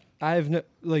studs. Yeah. I have no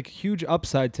like huge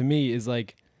upside to me is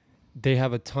like they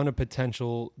have a ton of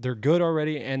potential. They're good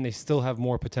already, and they still have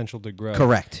more potential to grow.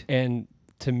 Correct. And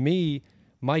to me,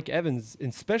 Mike Evans,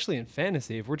 especially in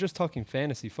fantasy, if we're just talking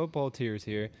fantasy football tiers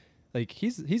here, like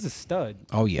he's a stud.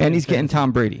 Oh yeah. And he's getting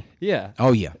Tom Brady. Yeah.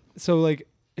 Oh yeah. So like,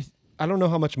 I don't know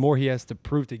how much more he has to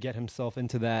prove to get himself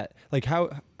into that. Like how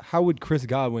would Chris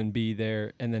Godwin be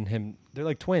there and then him? They're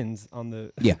like twins on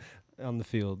the Yeah. on the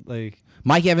field. Like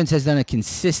Mike Evans has done it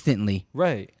consistently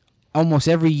right. almost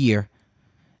every year,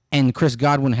 and Chris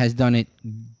Godwin has done it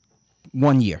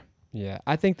 1 year. Yeah.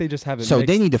 I think they just have it. So mixed.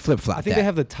 they need to flip flop. I think they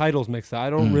have the titles mixed up.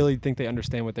 I don't really think they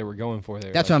understand what they were going for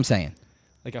there. That's like, what I'm saying.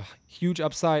 like a huge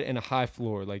upside and a high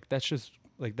floor. Like that's just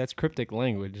like that's cryptic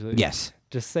language. Like, Yes.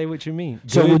 Just say what you mean.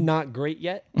 So Good, would- not great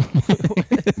yet.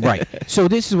 Right. So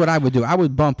this is what I would do. I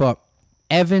would bump up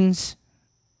Evans,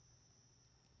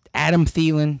 Adam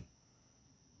Thielen,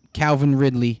 Calvin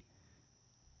Ridley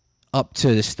up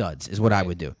to the studs is what I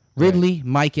would do. Ridley,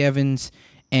 Mike Evans,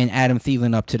 and Adam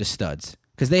Thielen up to the studs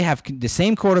because they have the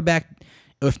same quarterback,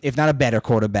 if not a better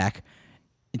quarterback,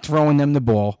 throwing them the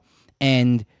ball,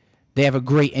 and they have a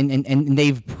great and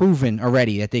they've proven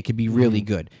already that they could be really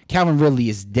good. Calvin Ridley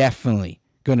is definitely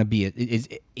going to be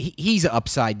he's an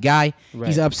upside guy. Right.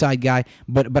 He's an upside guy,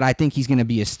 but I think he's going to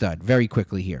be a stud very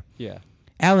quickly here. Yeah.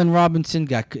 Allen Robinson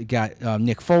got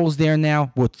Nick Foles there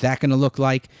now. What's that going to look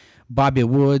like? Bobby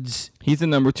Woods. He's the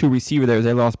number 2 receiver there.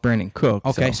 They lost Brandon Cook.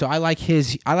 Okay, so I like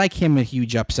him a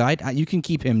huge upside. You can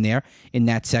keep him there in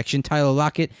that section. Tyler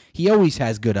Lockett, he always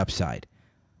has good upside.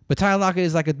 But Tyler Lockett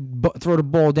is like throw the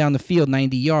ball down the field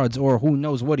 90 yards, or who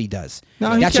knows what he does.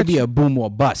 No, he that should be catches- a boom or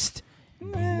bust.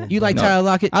 You like No. Tyler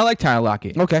Lockett? I like Tyler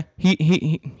Lockett. Okay.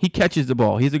 He catches the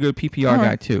ball. He's a good PPR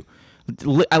guy too.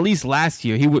 At least last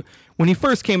year, when he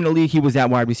first came in the league, he was that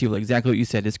wide receiver, like exactly what you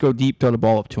said. Just go deep, throw the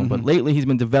ball up to him. But lately, he's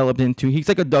been developed into. He's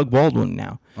like a Doug Baldwin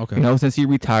now. Okay. You know, since he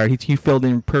retired, he filled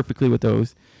in perfectly with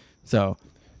those. So,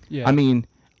 Yeah. I mean,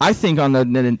 I think on the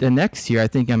next tier,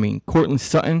 Cortland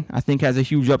Sutton, I think has a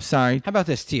huge upside. How about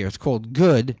this tier? It's called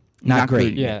good, not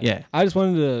great. Yeah. Yeah. I just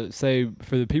wanted to say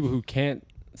for the people who can't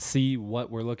see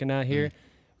what we're looking at here,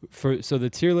 so the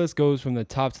tier list goes from the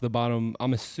top to the bottom.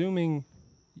 I'm assuming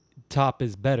top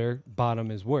is better, bottom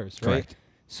is worse, right? Correct.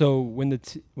 So when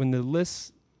the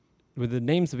lists with the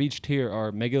names of each tier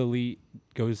are mega elite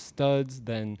goes studs,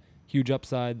 then huge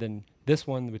upside, then this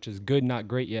one which is good, not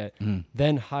great yet,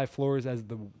 then high floors as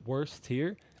the worst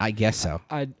tier. I guess so.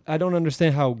 I don't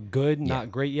understand how good,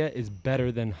 not great yet is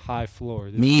better than high floor.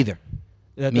 Me either.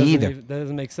 That Me doesn't either. That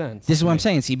doesn't make sense. This is what I'm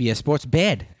saying. CBS Sports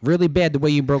bad, really bad. The way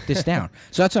you broke this down.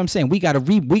 So that's what I'm saying. We gotta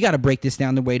break this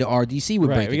down the way the RDC would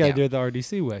right, break we it got to down. do it the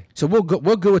RDC way. So we'll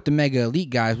go with the mega elite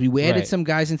guys. We added Right. some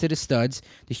guys into the studs,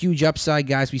 the huge upside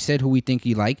guys. We said who we think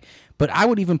you like, but I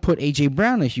would even put AJ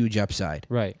Brown a huge upside.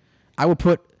 Right. I would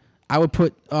put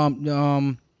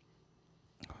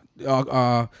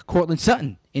Cortland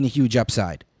Sutton in a huge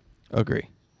upside. Agree.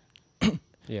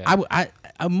 Yeah.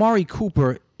 Amari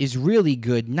Cooper is really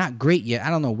good, not great yet. I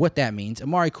don't know what that means.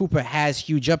 Amari Cooper has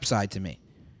huge upside to me.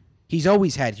 He's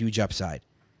always had huge upside.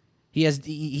 He's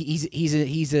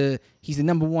the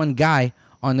number one guy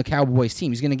on the Cowboys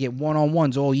team. He's going to get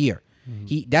one-on-ones all year.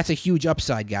 That's a huge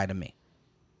upside guy to me.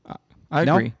 I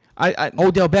No? agree. I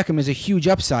Odell Beckham is a huge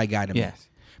upside guy to me. Yes.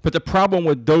 But the problem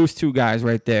with those two guys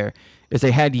right there is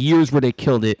they had years where they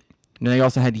killed it, and they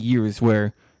also had years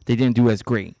where they didn't do as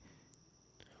great.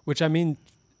 Which, I mean,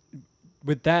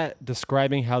 with that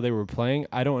describing how they were playing,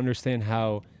 I don't understand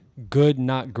how good,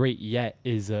 not great yet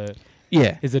is a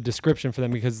description for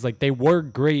them, because it's like they were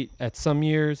great at some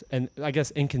years, and I guess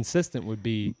inconsistent would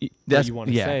be what you want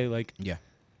to say. Like, Yeah.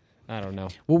 I don't know.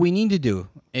 What we need to do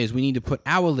is we need to put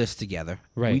our list together.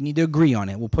 Right. We need to agree on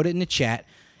it. We'll put it in the chat,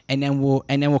 and then we'll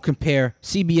compare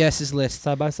CBS's list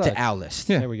Side by side. to our list.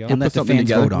 Yeah. There we go. And let Put the something fans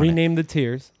together. vote on it. Rename the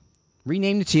tiers.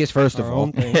 Rename the tiers first of Our all,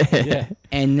 own thing. Yeah.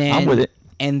 and then I'm with it.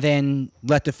 And then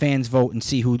let the fans vote and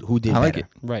see who did I like better.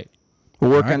 it. Right.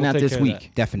 We'll work All right, on we'll that take this care of week.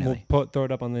 that. Definitely. We'll throw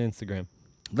it up on the Instagram.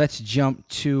 Let's jump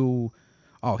to.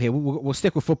 Oh, here we'll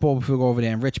stick with football before we go over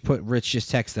there. And Rich just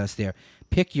texted us there.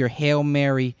 Pick your Hail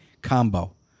Mary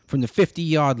combo from the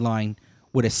 50-yard line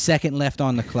with a second left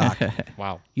on the clock.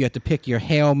 Wow. You have to pick your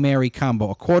Hail Mary combo: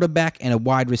 a quarterback and a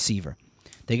wide receiver.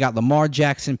 They got Lamar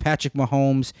Jackson, Patrick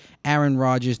Mahomes, Aaron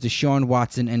Rodgers, Deshaun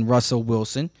Watson, and Russell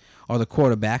Wilson are the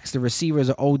quarterbacks. The receivers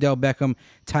are Odell Beckham,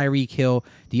 Tyreek Hill,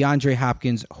 DeAndre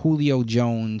Hopkins, Julio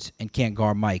Jones, and can't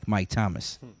guard Mike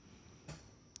Thomas.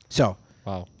 So,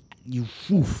 Wow.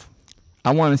 oof.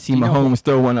 I want to see You know Mahomes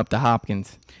throw one up to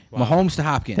Hopkins. Wow. Mahomes to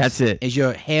Hopkins. That's it. Is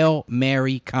your Hail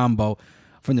Mary combo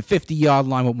from the 50-yard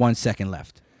line with 1 second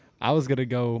left. I was going to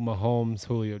go Mahomes,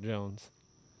 Julio Jones.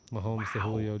 Mahomes to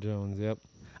Julio Jones. Yep.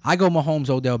 I go Mahomes,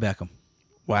 Odell Beckham.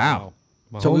 Wow.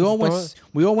 So Mahomes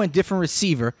we all went different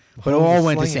receiver, but Mahomes all is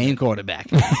went the slinging same it. quarterback.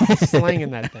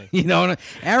 slanging that thing. You know,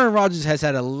 Aaron Rodgers has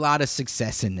had a lot of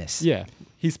success in this. Yeah.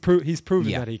 He's proven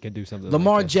Yeah. that he can do something.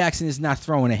 Lamar like that. Jackson is not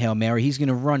throwing a Hail Mary. He's going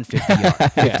to run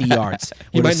 50 yards.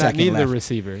 He with a might not second need the left.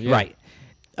 receiver. Yeah. Right.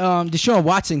 Deshaun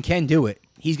Watson can do it.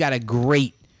 He's got a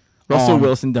great Russell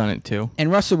Wilson done it too.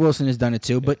 And Russell Wilson has done it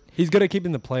too. But He's good at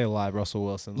keeping the play alive, Russell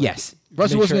Wilson. Like, yes,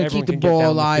 Russell make Wilson sure can keep everyone the can get ball down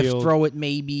the alive, field. throw it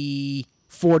maybe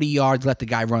 40 yards, let the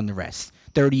guy run the rest.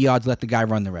 30 yards, let the guy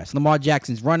run the rest. Lamar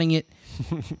Jackson's running it.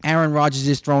 Aaron Rodgers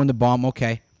is throwing the bomb.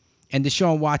 Okay. And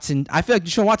Deshaun Watson, I feel like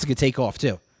Deshaun Watson could take off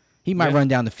too. He might Yeah. run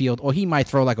down the field, or he might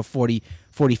throw like a 40,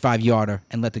 45-yarder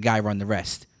and let the guy run the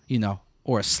rest,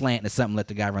 or a slant or something, let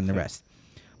the guy run the rest.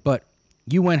 But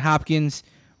you went Hopkins,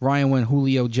 Ryan went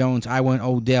Julio Jones, I went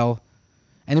Odell.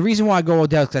 And the reason why I go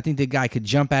Odell is because I think the guy could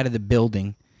jump out of the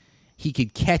building. He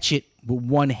could catch it with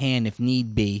one hand if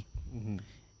need be. Mm-hmm.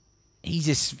 He's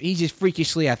just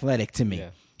freakishly athletic to me. Yeah.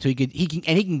 So he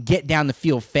can get down the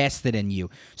field faster than you.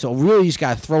 So really, you just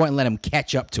gotta throw it and let him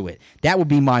catch up to it. That would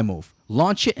be my move.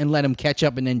 Launch it and let him catch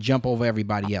up, and then jump over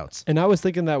everybody else. And I was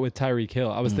thinking that with Tyreek Hill.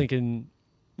 I was thinking,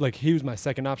 like, he was my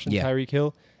second option, Yeah. Tyreek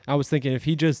Hill. I was thinking if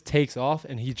he just takes off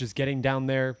and he's just getting down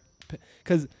there,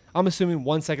 because I'm assuming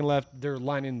 1 second left, they're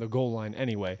lining the goal line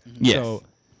anyway. Yes. So,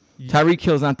 Tyreek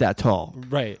Hill's not that tall,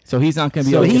 right. so he's not going to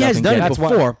be So able to he get up has and done get it That's why-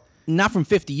 before, not from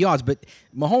 50 yards, but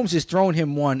Mahomes has thrown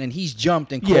him one, and he's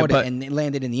jumped and Yeah, caught but- it and it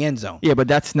landed in the end zone. Yeah, but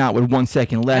that's not with 1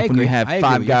 second left when agree. you have I agree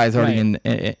five with you. guys already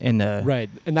Right. in the Right.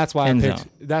 And that's why End I picked zone.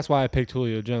 that's why I picked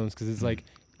Julio Jones, because it's like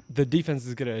the defense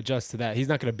is going to adjust to that. He's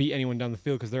not going to beat anyone down the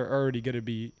field because they're already going to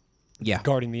be Yeah.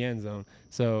 guarding the end zone.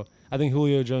 So I think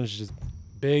Julio Jones is just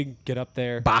big, get up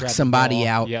there, grab Box the somebody ball.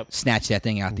 out, Yep. snatch that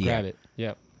thing out the Grab air. it.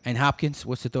 Yep. And Hopkins,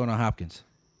 what's the thought on Hopkins?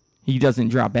 He doesn't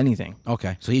drop anything.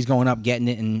 Okay, so he's going up, getting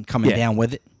it, and coming Yeah. down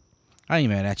with it. I ain't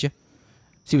mad at you.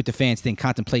 See what the fans think.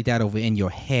 Contemplate that over in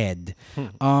your head.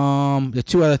 The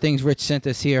two other things Rich sent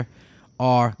us here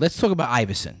are, let's talk about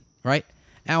Iverson, right?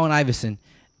 Allen Iverson.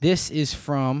 This is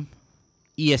from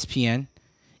ESPN.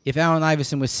 If Allen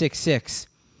Iverson was 6'6",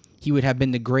 he would have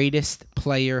been the greatest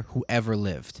player who ever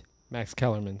lived. Max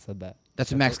Kellerman said that. That's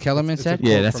what Max Kellerman It's a said?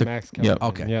 Yeah, quote that's from a- Max yep. Kellerman.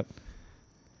 Okay. Yep.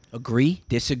 Agree?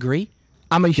 Disagree?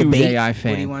 I'm a huge Debate? AI What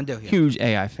fan. do you wanna do here? Huge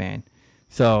AI fan.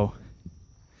 So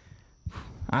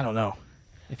I don't know.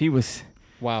 If he was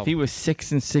Wow.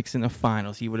 6-6 in the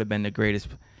finals, he would have been the greatest.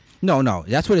 No.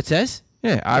 That's what it says?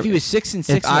 Yeah, If he was 6-6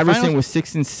 in if the Iverson finals? was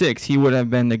 6-6, he would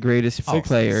have been the greatest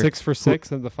player. 6 for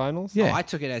 6 in the finals. Yeah. Oh, I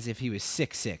took it as if he was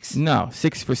 6'6". No,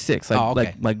 6 for 6, like Oh,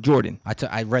 okay. like Jordan.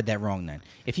 I read that wrong then.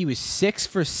 If he was 6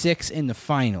 for 6 in the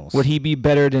finals, Would he be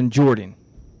better than Jordan?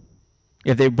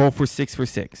 If they both were 6 for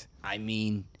 6. I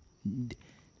mean,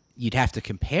 you'd have to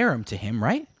compare him to him,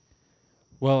 right?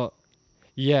 Well,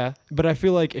 Yeah, but I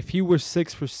feel like if he were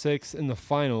 6 for 6 in the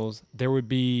finals, there would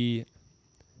be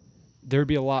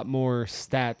a lot more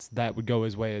stats that would go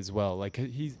his way as well. Like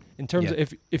he's in terms Yeah.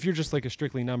 of if you're just like a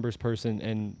strictly numbers person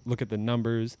and look at the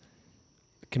numbers,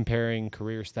 comparing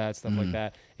career stats, stuff like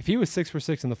that. If he was 6 for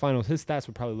 6 in the finals, his stats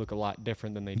would probably look a lot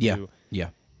different than they do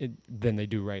than they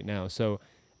do right now. So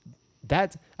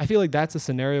I feel like that's a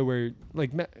scenario where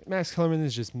like Max Kellerman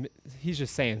is he's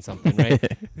just saying something, right?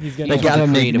 He's They gotta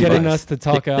make getting us to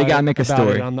talk They gotta make a about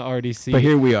story. it on the RDC. But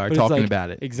here we are But it's talking like- about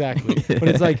it. Exactly. But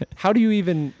it's like, how do you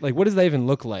even like? What does that even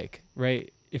look like,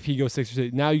 right? If he goes 6 for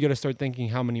 6, now you got to start thinking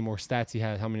how many more stats he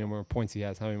has, how many more points he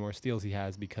has, how many more steals he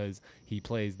has because he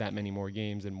plays that many more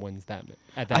games and wins that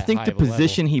at that. I think high the of a level.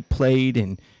 position he played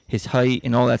and his height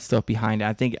and all that stuff behind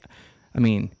it.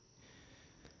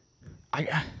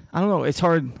 I don't know. It's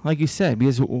hard, like you said,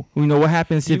 because we know what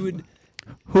happens He if would-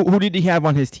 who did he have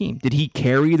on his team? Did he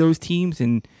carry those teams?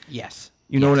 And Yes.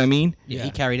 you know what I mean? Yeah, Yeah.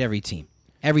 he carried every team.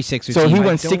 Every Sixers So team. he I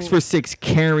went don't- 6 for 6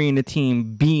 carrying the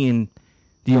team, being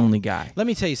the only guy. Let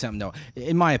me tell you something, though.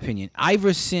 In my opinion,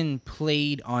 Iverson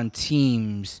played on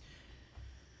teams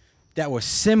that were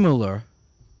similar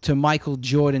to Michael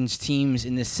Jordan's teams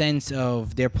in the sense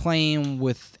of they're playing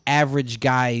with average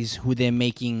guys who they're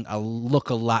making look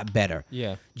a lot better.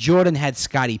 Yeah. Jordan had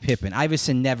Scottie Pippen.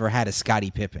 Iverson never had a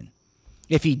Scottie Pippen.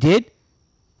 If he did,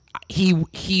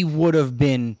 he would have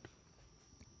been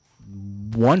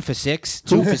 1 for 6,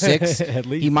 2 for 6. At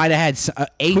least. He might have had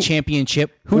a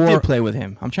championship. Who or did play with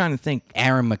him? I'm trying to think.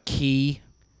 Aaron McKee.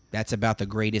 That's about the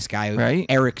greatest guy. Right.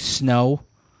 Eric Snow.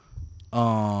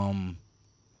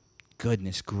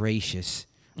 Goodness gracious.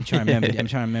 I'm trying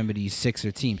to remember these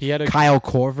Sixer teams. He had a- Kyle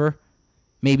Korver,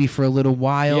 maybe for a little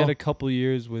while. He had a couple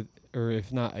years with, or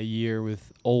if not a year,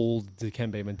 with old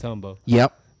Dikembe Mutombo.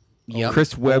 Yep. Yep.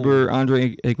 Chris Webber,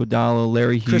 Andre Iguodala,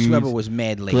 Larry Hughes, Chris Webber was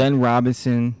mad late. Glenn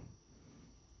Robinson.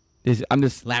 I'm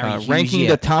just Larry Hughes, ranking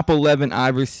yeah. the top 11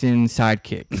 Iverson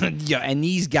sidekicks. Yeah, and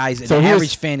these guys, So the here's-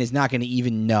 average fan is not going to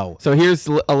even know. So here's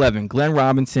 11. Glenn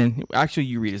Robinson. Actually,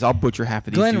 you read this. I'll butcher half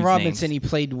of these Glenn dudes' Robinson, names. he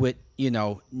played with,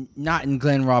 not in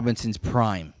Glenn Robinson's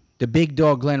prime. The big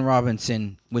dog Glenn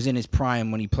Robinson was in his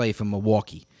prime when he played for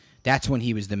Milwaukee. That's when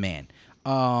he was the man.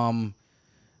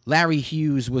 Larry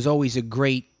Hughes was always a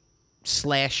great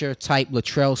slasher type,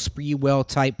 Latrell Sprewell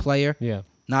type player. Yeah.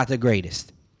 Not the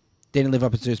greatest. Didn't live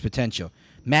up to his potential.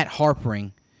 Matt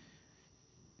Harpering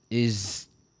is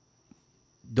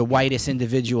the whitest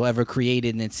individual ever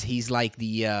created, and he's like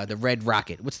the Red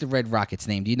Rocket. What's the Red Rocket's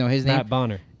name? Do you know his name? Matt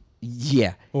Bonner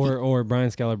Yeah. or Brian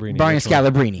Scalabrine. Brian Which one?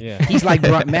 Scalabrine. Yeah. He's like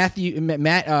Matt.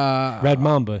 Red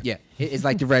Mamba. Yeah, it's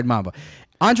like the Red Mamba.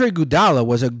 Andre Iguodala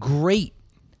was a great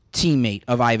teammate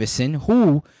of Iverson,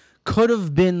 who could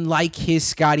have been like his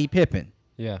Scottie Pippen.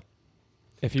 Yeah.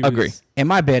 If he Agree. was, And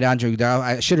my bad, Andre Iguodala.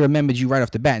 I should have remembered you right off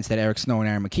the bat instead of Eric Snow and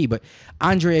Aaron McKee. But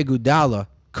Andre Iguodala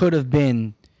could have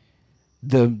been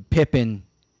the Pippen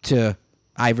to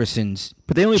Iverson's.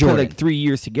 But they only Jordan. played like 3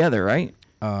 years together, right?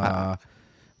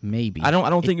 Maybe. I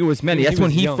don't think it was many. That's he when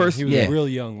was he young. first. He was yeah. real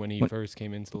young when he first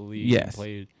came into the league. Yes. And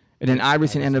played. And then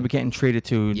Iverson ended up getting traded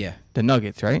to Yeah. the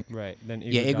Nuggets, right? Right. Then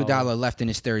Yeah, Iguodala left in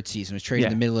his third season. Was traded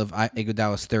in Yeah. the middle of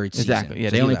Iguodala's third season. Exactly. Yeah,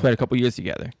 So they he only left. played a couple years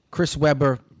together. Chris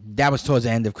Webber, that was towards the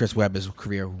end of Chris Webber's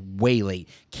career, way late.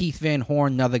 Keith Van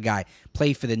Horn, another guy,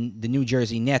 played for the New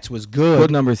Jersey Nets, was good. What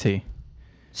number is he?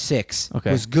 6.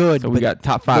 Okay. Was good. So we but got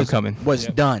top 5 was, coming. Was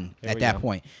Yep. done There at we that go.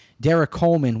 point. Derek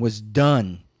Coleman was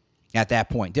done at that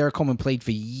point. Derek Coleman played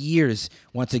for years,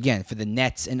 once again, for the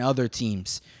Nets and other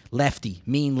teams. Lefty,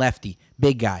 mean lefty,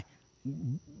 big guy.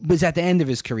 Was at the end of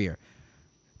his career.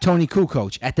 Tony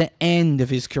Kukoc at the end of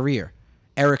his career.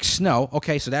 Eric Snow,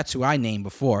 okay, so that's who I named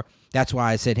before. That's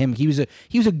why I said him. He was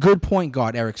a good point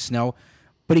guard, Eric Snow,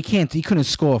 but he couldn't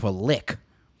score off a lick.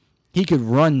 He could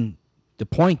run the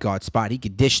point guard spot. He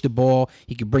could dish the ball.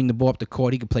 He could bring the ball up the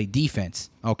court. He could play defense.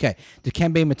 Okay.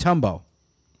 Dikembe Mutombo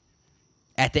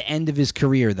at the end of his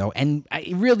career, though, and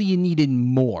really you needed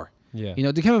more. Yeah.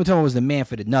 Dikembe Mutombo was the man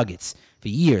for the Nuggets for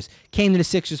years. Came to the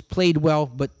Sixers, played well,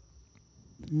 but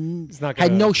It's not had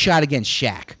gonna- no shot against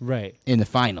Shaq Right. in the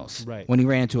finals. Right. When he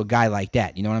ran into a guy like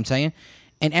that. You know what I'm saying?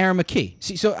 And Aaron McKee.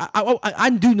 See, so I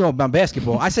do know about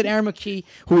basketball. I said Aaron McKee,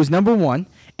 who was number 1,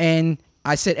 and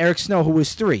I said Eric Snow, who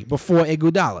was 3 before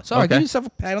Iguodala. So Okay. give yourself a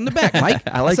pat on the back, Mike.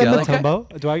 I like said it, I like okay.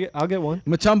 Mutombo. I'll get one.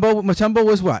 Mutombo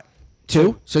was what?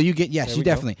 2. So you get There you we go.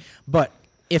 definitely. But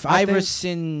if I think-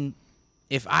 Iverson,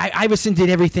 Iverson did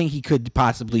everything he could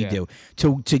possibly Yeah. do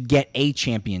to get a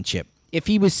championship. If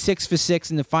he was 6 for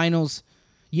 6 in the finals,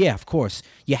 yeah, of course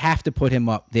you have to put him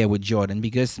up there with Jordan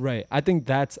because Right. I think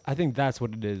that's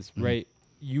what it is, Mm-hmm. right?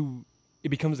 You it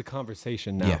becomes a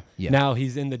conversation now. Yeah, yeah. Now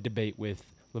he's in the debate with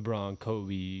LeBron,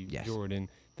 Kobe, Yes. Jordan,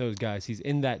 those guys. He's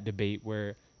in that debate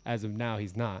where, as of now,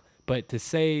 he's not. But to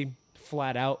say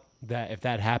flat out that if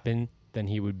that happened, then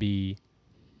he would be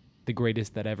the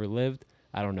greatest that ever lived,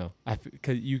 I don't know.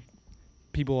 Because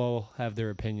people all have their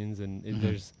opinions, and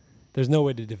there's no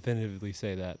way to definitively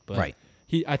say that. But Right.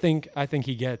 I think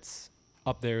he gets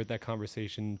up there with that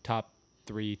conversation, top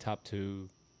 3, top 2,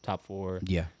 top 4,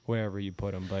 Yeah. wherever you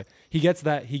put him. But he gets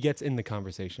in the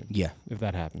conversation. Yeah. If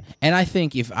that happens. And I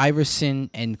think if Iverson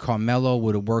and Carmelo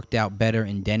would have worked out better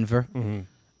in Denver,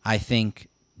 I think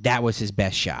that was his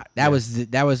best shot. That was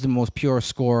the most pure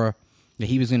scorer that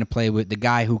he was going to play with. The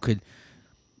guy who could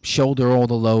shoulder all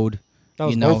the load. That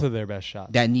was both of their best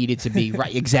shots. That needed to be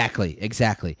right.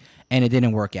 Exactly. And it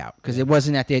didn't work out because it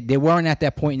wasn't they weren't at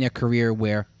that point in their career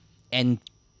where, and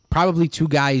probably two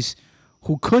guys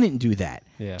who couldn't do that.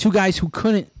 Yeah. Two guys who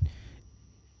couldn't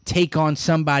take on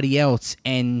somebody else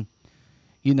and,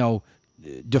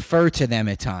 defer to them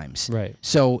at times. Right.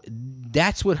 So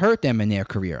that's what hurt them in their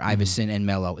career, Iverson and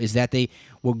Melo, is that they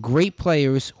were great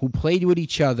players who played with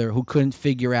each other who couldn't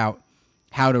figure out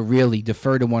how to really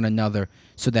defer to one another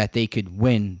so that they could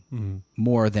win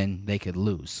more than they could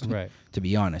lose. Right. To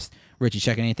be honest. Rich, you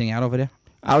checking anything out over there?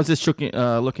 I was just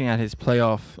looking at his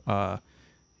playoff.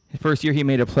 The first year he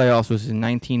made a playoffs was in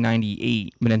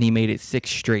 1998, but then he made it 6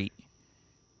 straight.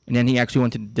 And then he actually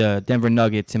went to the Denver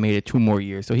Nuggets and made it 2 more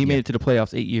years. So he made it to the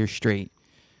playoffs 8 years straight.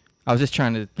 I was just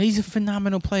trying to... He's a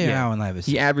phenomenal player, Yeah. Allen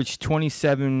Iverson. He averaged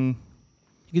 27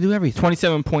 He can do everything.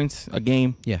 27 points a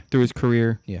game through his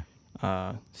career. Yeah.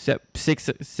 6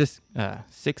 assists. Yeah.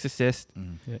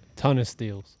 Ton of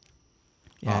steals.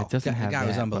 Yeah, Oh, it doesn't the have guy that,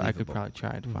 was but I could unbelievable. probably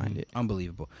try to find it.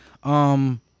 Unbelievable.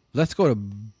 Let's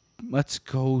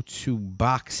go to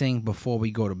boxing before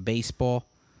we go to baseball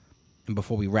and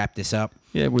before we wrap this up.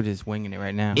 Yeah, we're just winging it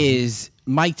right now. Is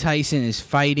Mike Tyson is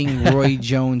fighting Roy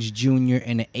Jones Jr.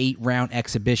 in an 8-round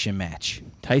exhibition match.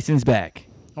 Tyson's back.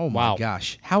 Oh my Wow.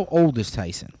 gosh. How old is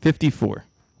Tyson? 54.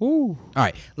 Ooh. All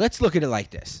right, let's look at it like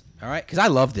this. All right? Cuz I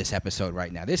love this episode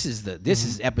right now. This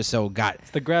is episode got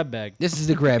It's the grab bag. This is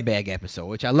the grab bag episode,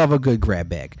 which I love a good grab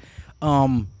bag.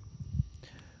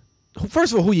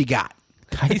 First of all, who you got?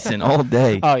 Tyson all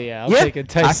day. Oh yeah, I'll Yeah. take a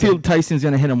Tyson. I feel Tyson's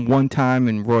going to hit him one time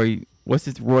and Roy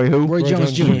who? Roy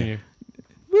Jones Jr.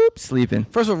 Whoop, sleeping.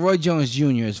 First of all, Roy Jones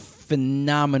Jr. is a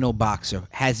phenomenal boxer,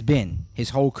 has been his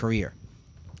whole career.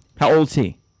 How old's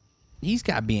he? He's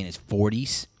got to be in his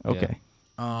 40s. Okay.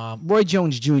 Roy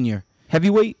Jones Jr.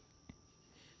 Heavyweight?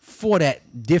 fought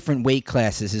at different weight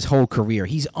classes his whole career.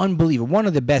 He's unbelievable. One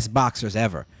of the best boxers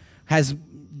ever. Has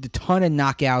a ton of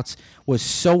knockouts, was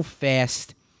so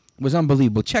fast, was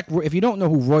unbelievable. Check, if you don't know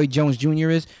who Roy Jones Jr.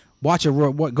 is, go on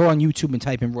YouTube and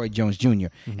type in Roy Jones Jr.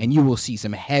 And you will see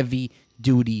some heavy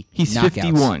duty He's knockouts.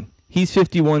 51. He's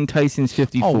 51. Tyson's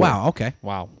 54. Oh wow, okay.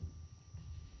 Wow.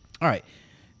 All right.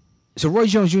 So Roy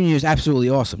Jones Jr. is absolutely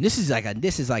awesome. This is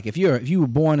like if you were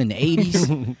born in the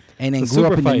 80s and then It's a grew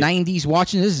up super in the fight. 90s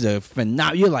watching this is a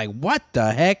phenomenal. You're like, what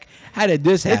the heck? How did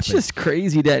this happen? It's just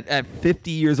crazy that at 50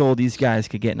 years old, these guys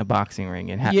could get in a boxing ring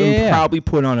and, and Yeah. probably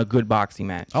put on a good boxing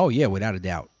match. Oh yeah, without a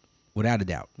doubt. Without a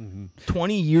doubt.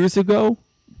 20 years ago,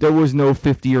 there was no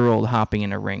 50-year-old hopping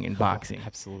in a ring in boxing.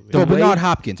 Absolutely. The So way- Bernard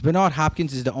Hopkins. Bernard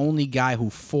Hopkins is the only guy who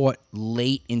fought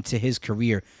late into his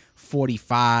career,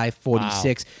 45,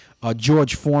 46.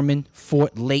 George Foreman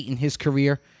fought late in his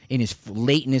career,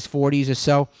 late in his 40s or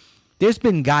so. There's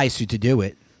been guys who to do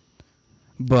it,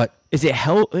 but Is it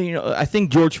hell? I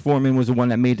think George Foreman was the one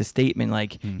that made the statement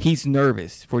like he's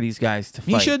nervous for these guys to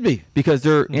fight. He should be. because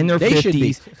they're in their They should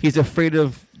be. 50s. He's afraid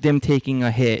of them taking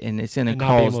a hit and it's going to And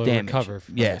not being cause able to damage. recover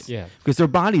from Yes, it, yeah. because their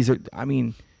bodies are. I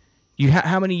mean,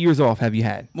 how many years off have you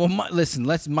had? well,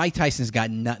 Mike Tyson's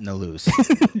got nothing to lose.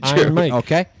 Iron Mike.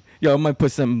 Okay. Yo, I might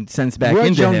put some sense back Roy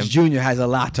into Jones him. Jr. has a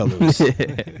lot to lose.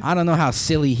 I don't know how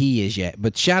silly he is yet,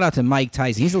 but shout out to Mike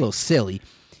Tyson. He's a little silly.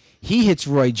 He hits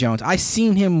Roy Jones. I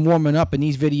seen him warming up, and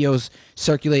these videos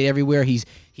circulate everywhere. He's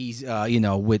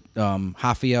with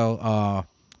Rafael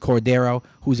Cordero,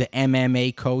 who's an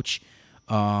MMA coach,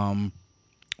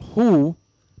 who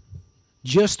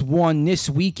just won this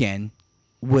weekend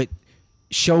with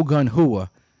Shogun Rua,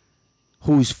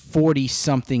 who's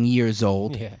 40-something years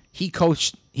old. Yeah. He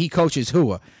coaches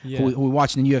Rua, Yeah. who we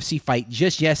watched in the UFC fight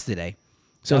just yesterday.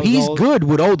 So That was he's all- good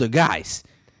with older guys.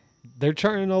 They're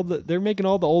they're making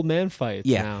all the old man fights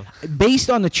Yeah. now. Based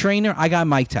on the trainer, I got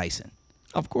Mike Tyson.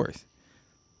 Of course.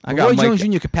 I Roy got Mike. Jones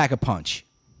Jr. could pack a punch.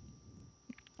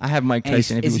 I have Mike And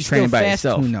Tyson if he is was still training by fast?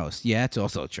 himself. Who knows? Yeah, that's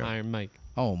also true. Iron Mike.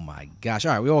 Oh my gosh!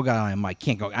 All right, we all got Iron Mike.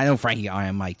 Can't go. I know Frankie got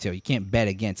Iron Mike too. You can't bet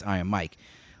against Iron Mike.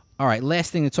 All right, last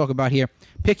thing to talk about here.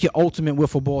 Pick your ultimate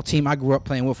wiffle ball team. I grew up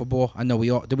playing wiffle ball. I know we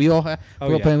all. Did we all Oh,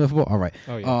 grew up yeah. playing wiffle ball? All right.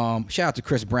 Oh, yeah. Shout out to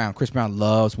Chris Brown. Chris Brown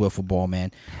loves wiffle ball,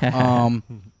 man.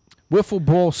 Wiffle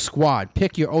ball squad.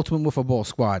 Pick your ultimate wiffle ball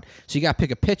squad. So you got to pick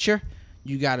a pitcher.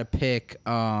 You got to pick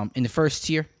in the first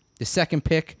tier. The second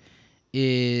pick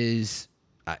is,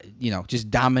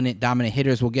 just dominant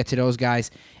hitters. We'll get to those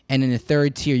guys. And in the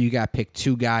third tier, you got to pick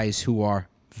 2 guys who are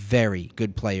very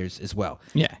good players as well.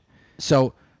 Yeah.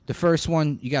 So the first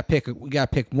one, we got to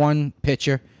pick one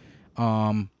pitcher.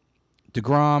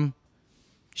 DeGrom,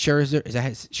 Scherzer, is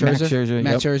that Scherzer?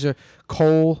 Matt yep. Scherzer,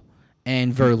 Cole,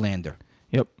 and Verlander.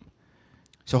 Yep.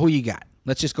 So who you got?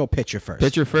 Let's just go pitcher first.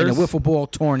 Pitcher first? In a wiffle ball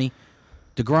tourney,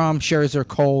 DeGrom, Scherzer,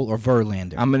 Cole, or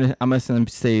Verlander. I'm gonna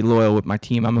stay loyal with my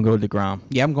team. I'm gonna go DeGrom.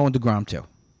 Yeah, I'm going DeGrom too.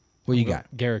 What you got?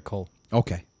 Garrett Cole.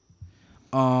 Okay.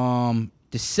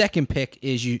 The second pick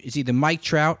is either Mike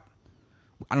Trout.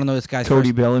 I don't know this guy's Cody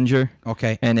first. Bellinger.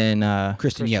 Okay. And then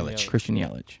Christian Christian Yelich. Christian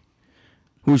Yelich.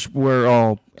 Which were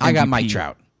all I got MVP. Mike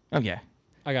Trout. Oh yeah.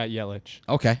 I got Yelich.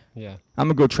 Okay. Yeah. I'm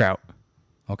gonna go Trout.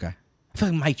 Okay. I feel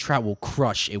like Mike Trout will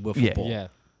crush a wiffle Yeah. ball. Yeah.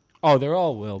 Oh, they're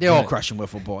all will. They're all but crushing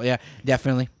wiffle ball. Yeah,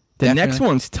 definitely. The next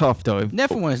one's tough though.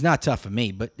 Next one is not tough for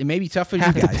me, but it may be tough for you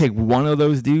have guys. to pick one of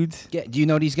those dudes. Yeah, do you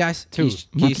know these guys? Two.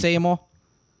 Can you say them all?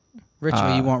 Rich,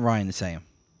 or you want Ryan to say them?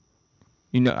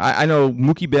 You know, I know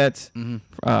Mookie Betts,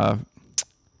 I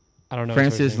don't know.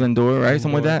 Francis his first name. Lindor, right?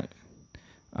 Something Lindor. like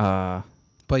that.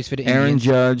 Plays for the Aaron Indians.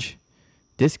 Judge.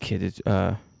 This kid is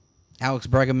Alex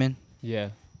Bregman. Yeah.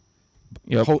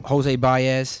 yep. Jose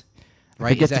Baez. I Right?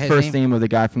 forget Is that the his first name? name of the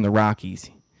guy from the Rockies.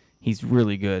 He's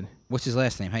really good. What's his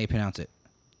last name? How you pronounce it?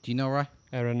 Do you know, Ryan?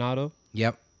 Arenado.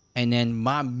 Yep. And then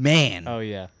my man Oh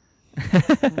yeah.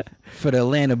 for the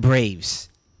Atlanta Braves.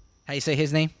 How you say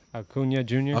his name? Acuna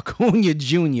Jr. Acuna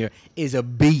Jr. is a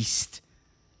beast.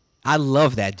 I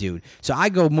love that dude. So I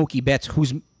go Mookie Betts,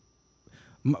 who's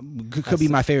could be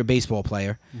my favorite baseball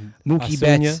player. Mookie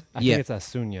Betts, I yeah, think it's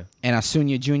Acuna. and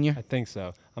Acuna Jr. I think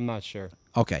so. I'm not sure.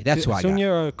 Okay, that's who I got. Acuna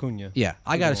or Acuna? Yeah,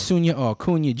 I got Either Acuna or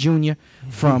Acuna Jr.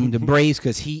 from the Braves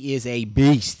because he is a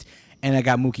beast. And I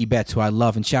got Mookie Betts, who I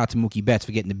love. And shout out to Mookie Betts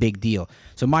for getting the big deal.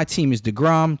 So my team is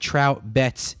DeGrom, Trout,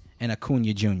 Betts, and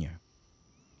Acuna Jr.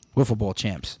 Wiffle ball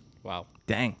champs. Wow.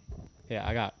 Dang. Yeah,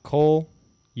 I got Cole,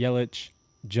 Yelich,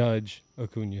 Judge,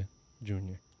 Acuna Jr.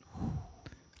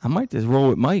 I might just roll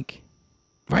with Mike.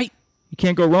 Right? You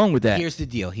can't go wrong with that. Here's the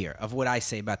deal here of what I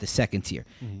say about the second tier.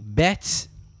 Betts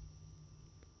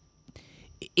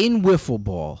in wiffle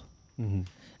ball,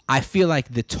 I feel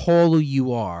like the taller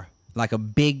you are, like a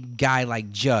big guy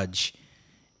like Judge,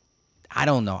 I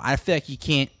don't know. I feel like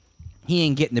he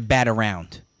ain't getting the bat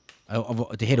around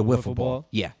to hit a wiffle Wiffle ball. ball?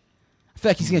 Yeah. I feel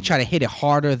like he's going to try to hit it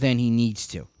harder than he needs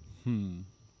to.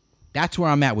 That's where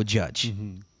I'm at with Judge.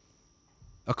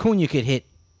 Acuna could hit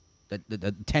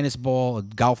a tennis ball, a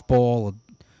golf ball,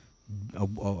 a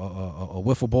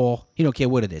wiffle ball. He don't care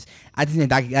what it is. I think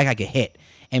that guy could hit.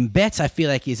 And Betts, I feel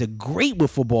like, is a great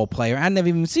wiffle ball player. I've never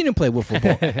even seen him play wiffle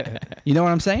ball. You know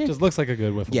what I'm saying? Just looks like a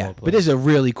good wiffle Yeah, ball player. but this is a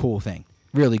really cool thing.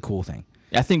 Really cool thing.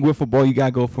 I think wiffle ball, you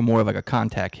gotta go for more of like a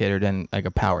contact hitter than like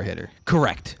a power hitter.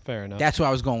 Correct. Fair enough. That's why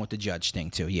I was going with the Judge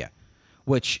thing too. Yeah,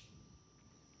 which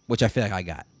I feel like I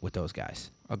got with those guys.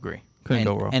 Agree. Couldn't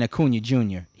and, go wrong. And Acuna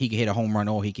Jr., he can hit a home run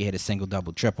or he can hit a single,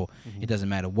 double, triple. It doesn't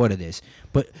matter what it is.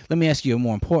 But let me ask you a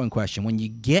more important question. When you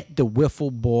get the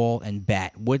wiffle ball and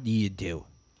bat, what do you do?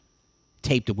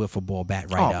 Tape the wiffle ball bat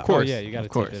right Oh, up. of course. Oh, yeah, you got to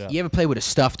Of course. tape it up. You ever play with a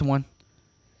stuffed one?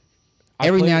 I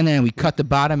Every played- now and then we cut the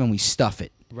bottom and we stuff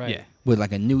it Right. Yeah. with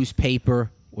like a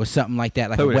newspaper or something like that,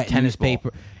 like Play a with a wet tennis ball.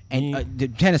 newspaper. And the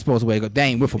tennis ball's the way to go. They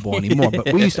ain't wiffle ball anymore,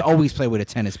 but we used to always play with a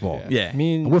tennis ball. Yeah.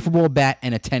 Me A and wiffle ball bat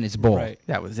and a tennis ball. right.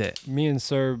 That was it. Me and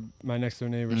Sir, my next door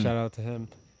neighbor, Mm. shout out to him.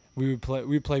 We play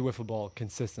wiffle ball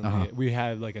consistently. Uh-huh. We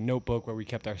had like a notebook where we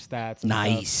kept our stats. And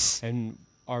Nice. stuff, and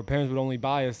our parents would only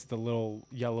buy us the little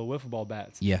yellow wiffle ball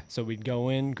bats. Yeah. So we'd go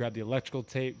in, grab the electrical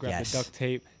tape, grab Yes. the duct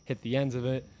tape, hit the ends of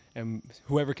it, and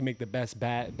whoever can make the best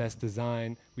bat, best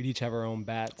design, we'd each have our own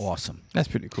bats. Awesome. That's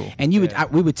pretty cool. And you Yeah.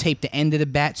 we would tape the end of the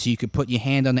bat so you could put your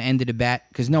hand on the end of the bat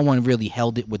because no one really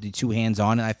held it with the two hands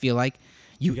on it. I feel like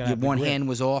You gotta your have the one grip. hand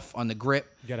was off on the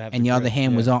grip, You gotta have and the your other grip,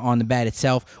 hand was yeah. on the bat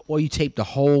itself, or you tape the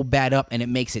whole bat up and it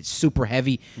makes it super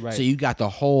heavy, Right. so you got the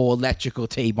whole electrical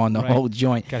tape on the Right. whole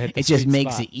joint. Gotta hit the It just sweet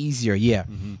makes spot. it easier. Yeah.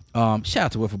 Shout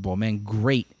out to wiffle ball, man.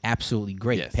 Great, absolutely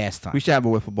great Yes. pastime. We should have a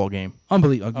wiffle ball game.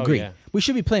 Unbelievable. Oh, Agree. yeah. We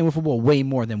should be playing wiffle ball way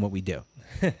more than what we do.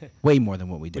 Way more than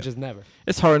what we do. Which is never.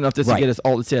 It's hard enough just Right. to get us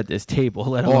all to sit at this table,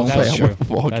 let Oh, alone play That's a true. wiffle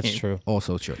ball That's game. true.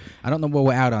 Also true. I don't know where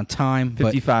we're out on time, but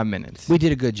 55 minutes. we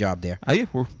did a good job there. Oh, yeah,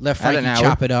 we're Let at an Frankie hour.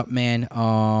 chop it up, man.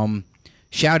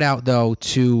 Shout out though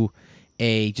to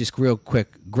a just real quick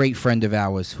great friend of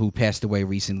ours who passed away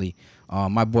recently.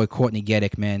 My boy Courtney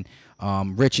Geddick, man.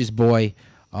 Rich's boy.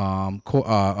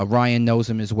 Ryan knows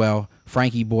him as well.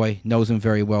 Frankie boy knows him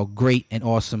very well. Great and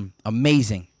awesome,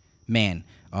 amazing man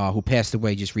who passed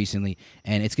away just recently,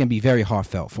 and it's gonna be very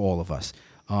heartfelt for all of us.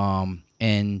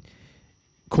 And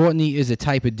Courtney is a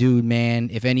type of dude, man.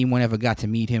 If anyone ever got to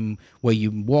meet him, where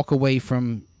you walk away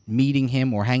from meeting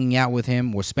him or hanging out with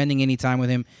him or spending any time with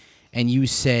him, and you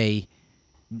say,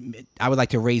 I would like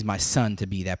to raise my son to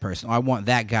be that person. Or I want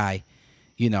that guy,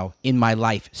 in my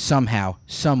life somehow,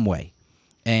 some way.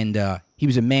 And he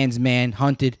was a man's man,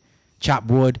 hunted, chopped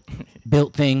wood,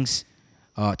 built things,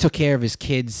 took care of his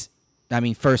kids. I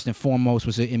mean, first and foremost,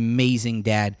 was an amazing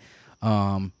dad.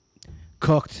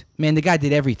 Cooked. Man, the guy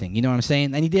did everything. You know what I'm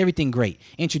saying? And he did everything great.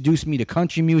 Introduced me to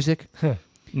country music.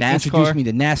 Introduced me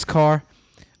to NASCAR.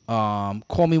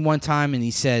 Called me one time and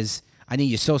he says, I need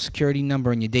your social security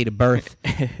number and your date of birth.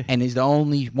 And he's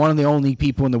one of the only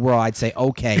people in the world I'd say,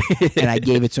 okay. And I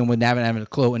gave it to him without having a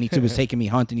clue. And he was taking me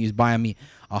hunting. He was buying me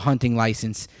a hunting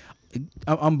license.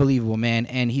 Unbelievable, man.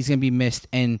 And he's going to be missed.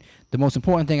 And the most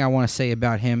important thing I want to say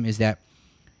about him is that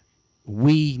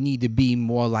we need to be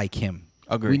more like him.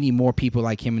 Agreed. We need more people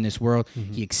like him in this world.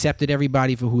 Mm-hmm. He accepted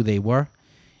everybody for who they were.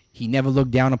 He never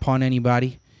looked down upon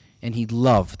anybody. And he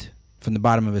loved from the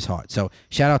bottom of his heart. So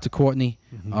shout out to Courtney.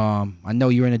 Mm-hmm. I know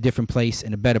you're in a different place,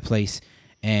 in a better place,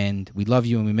 and we love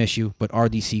you and we miss you. But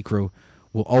RDC Crew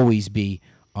will always be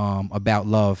about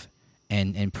love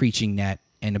and preaching that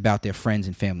and about their friends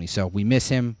and family. So we miss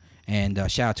him, and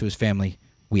shout out to his family.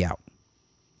 We out.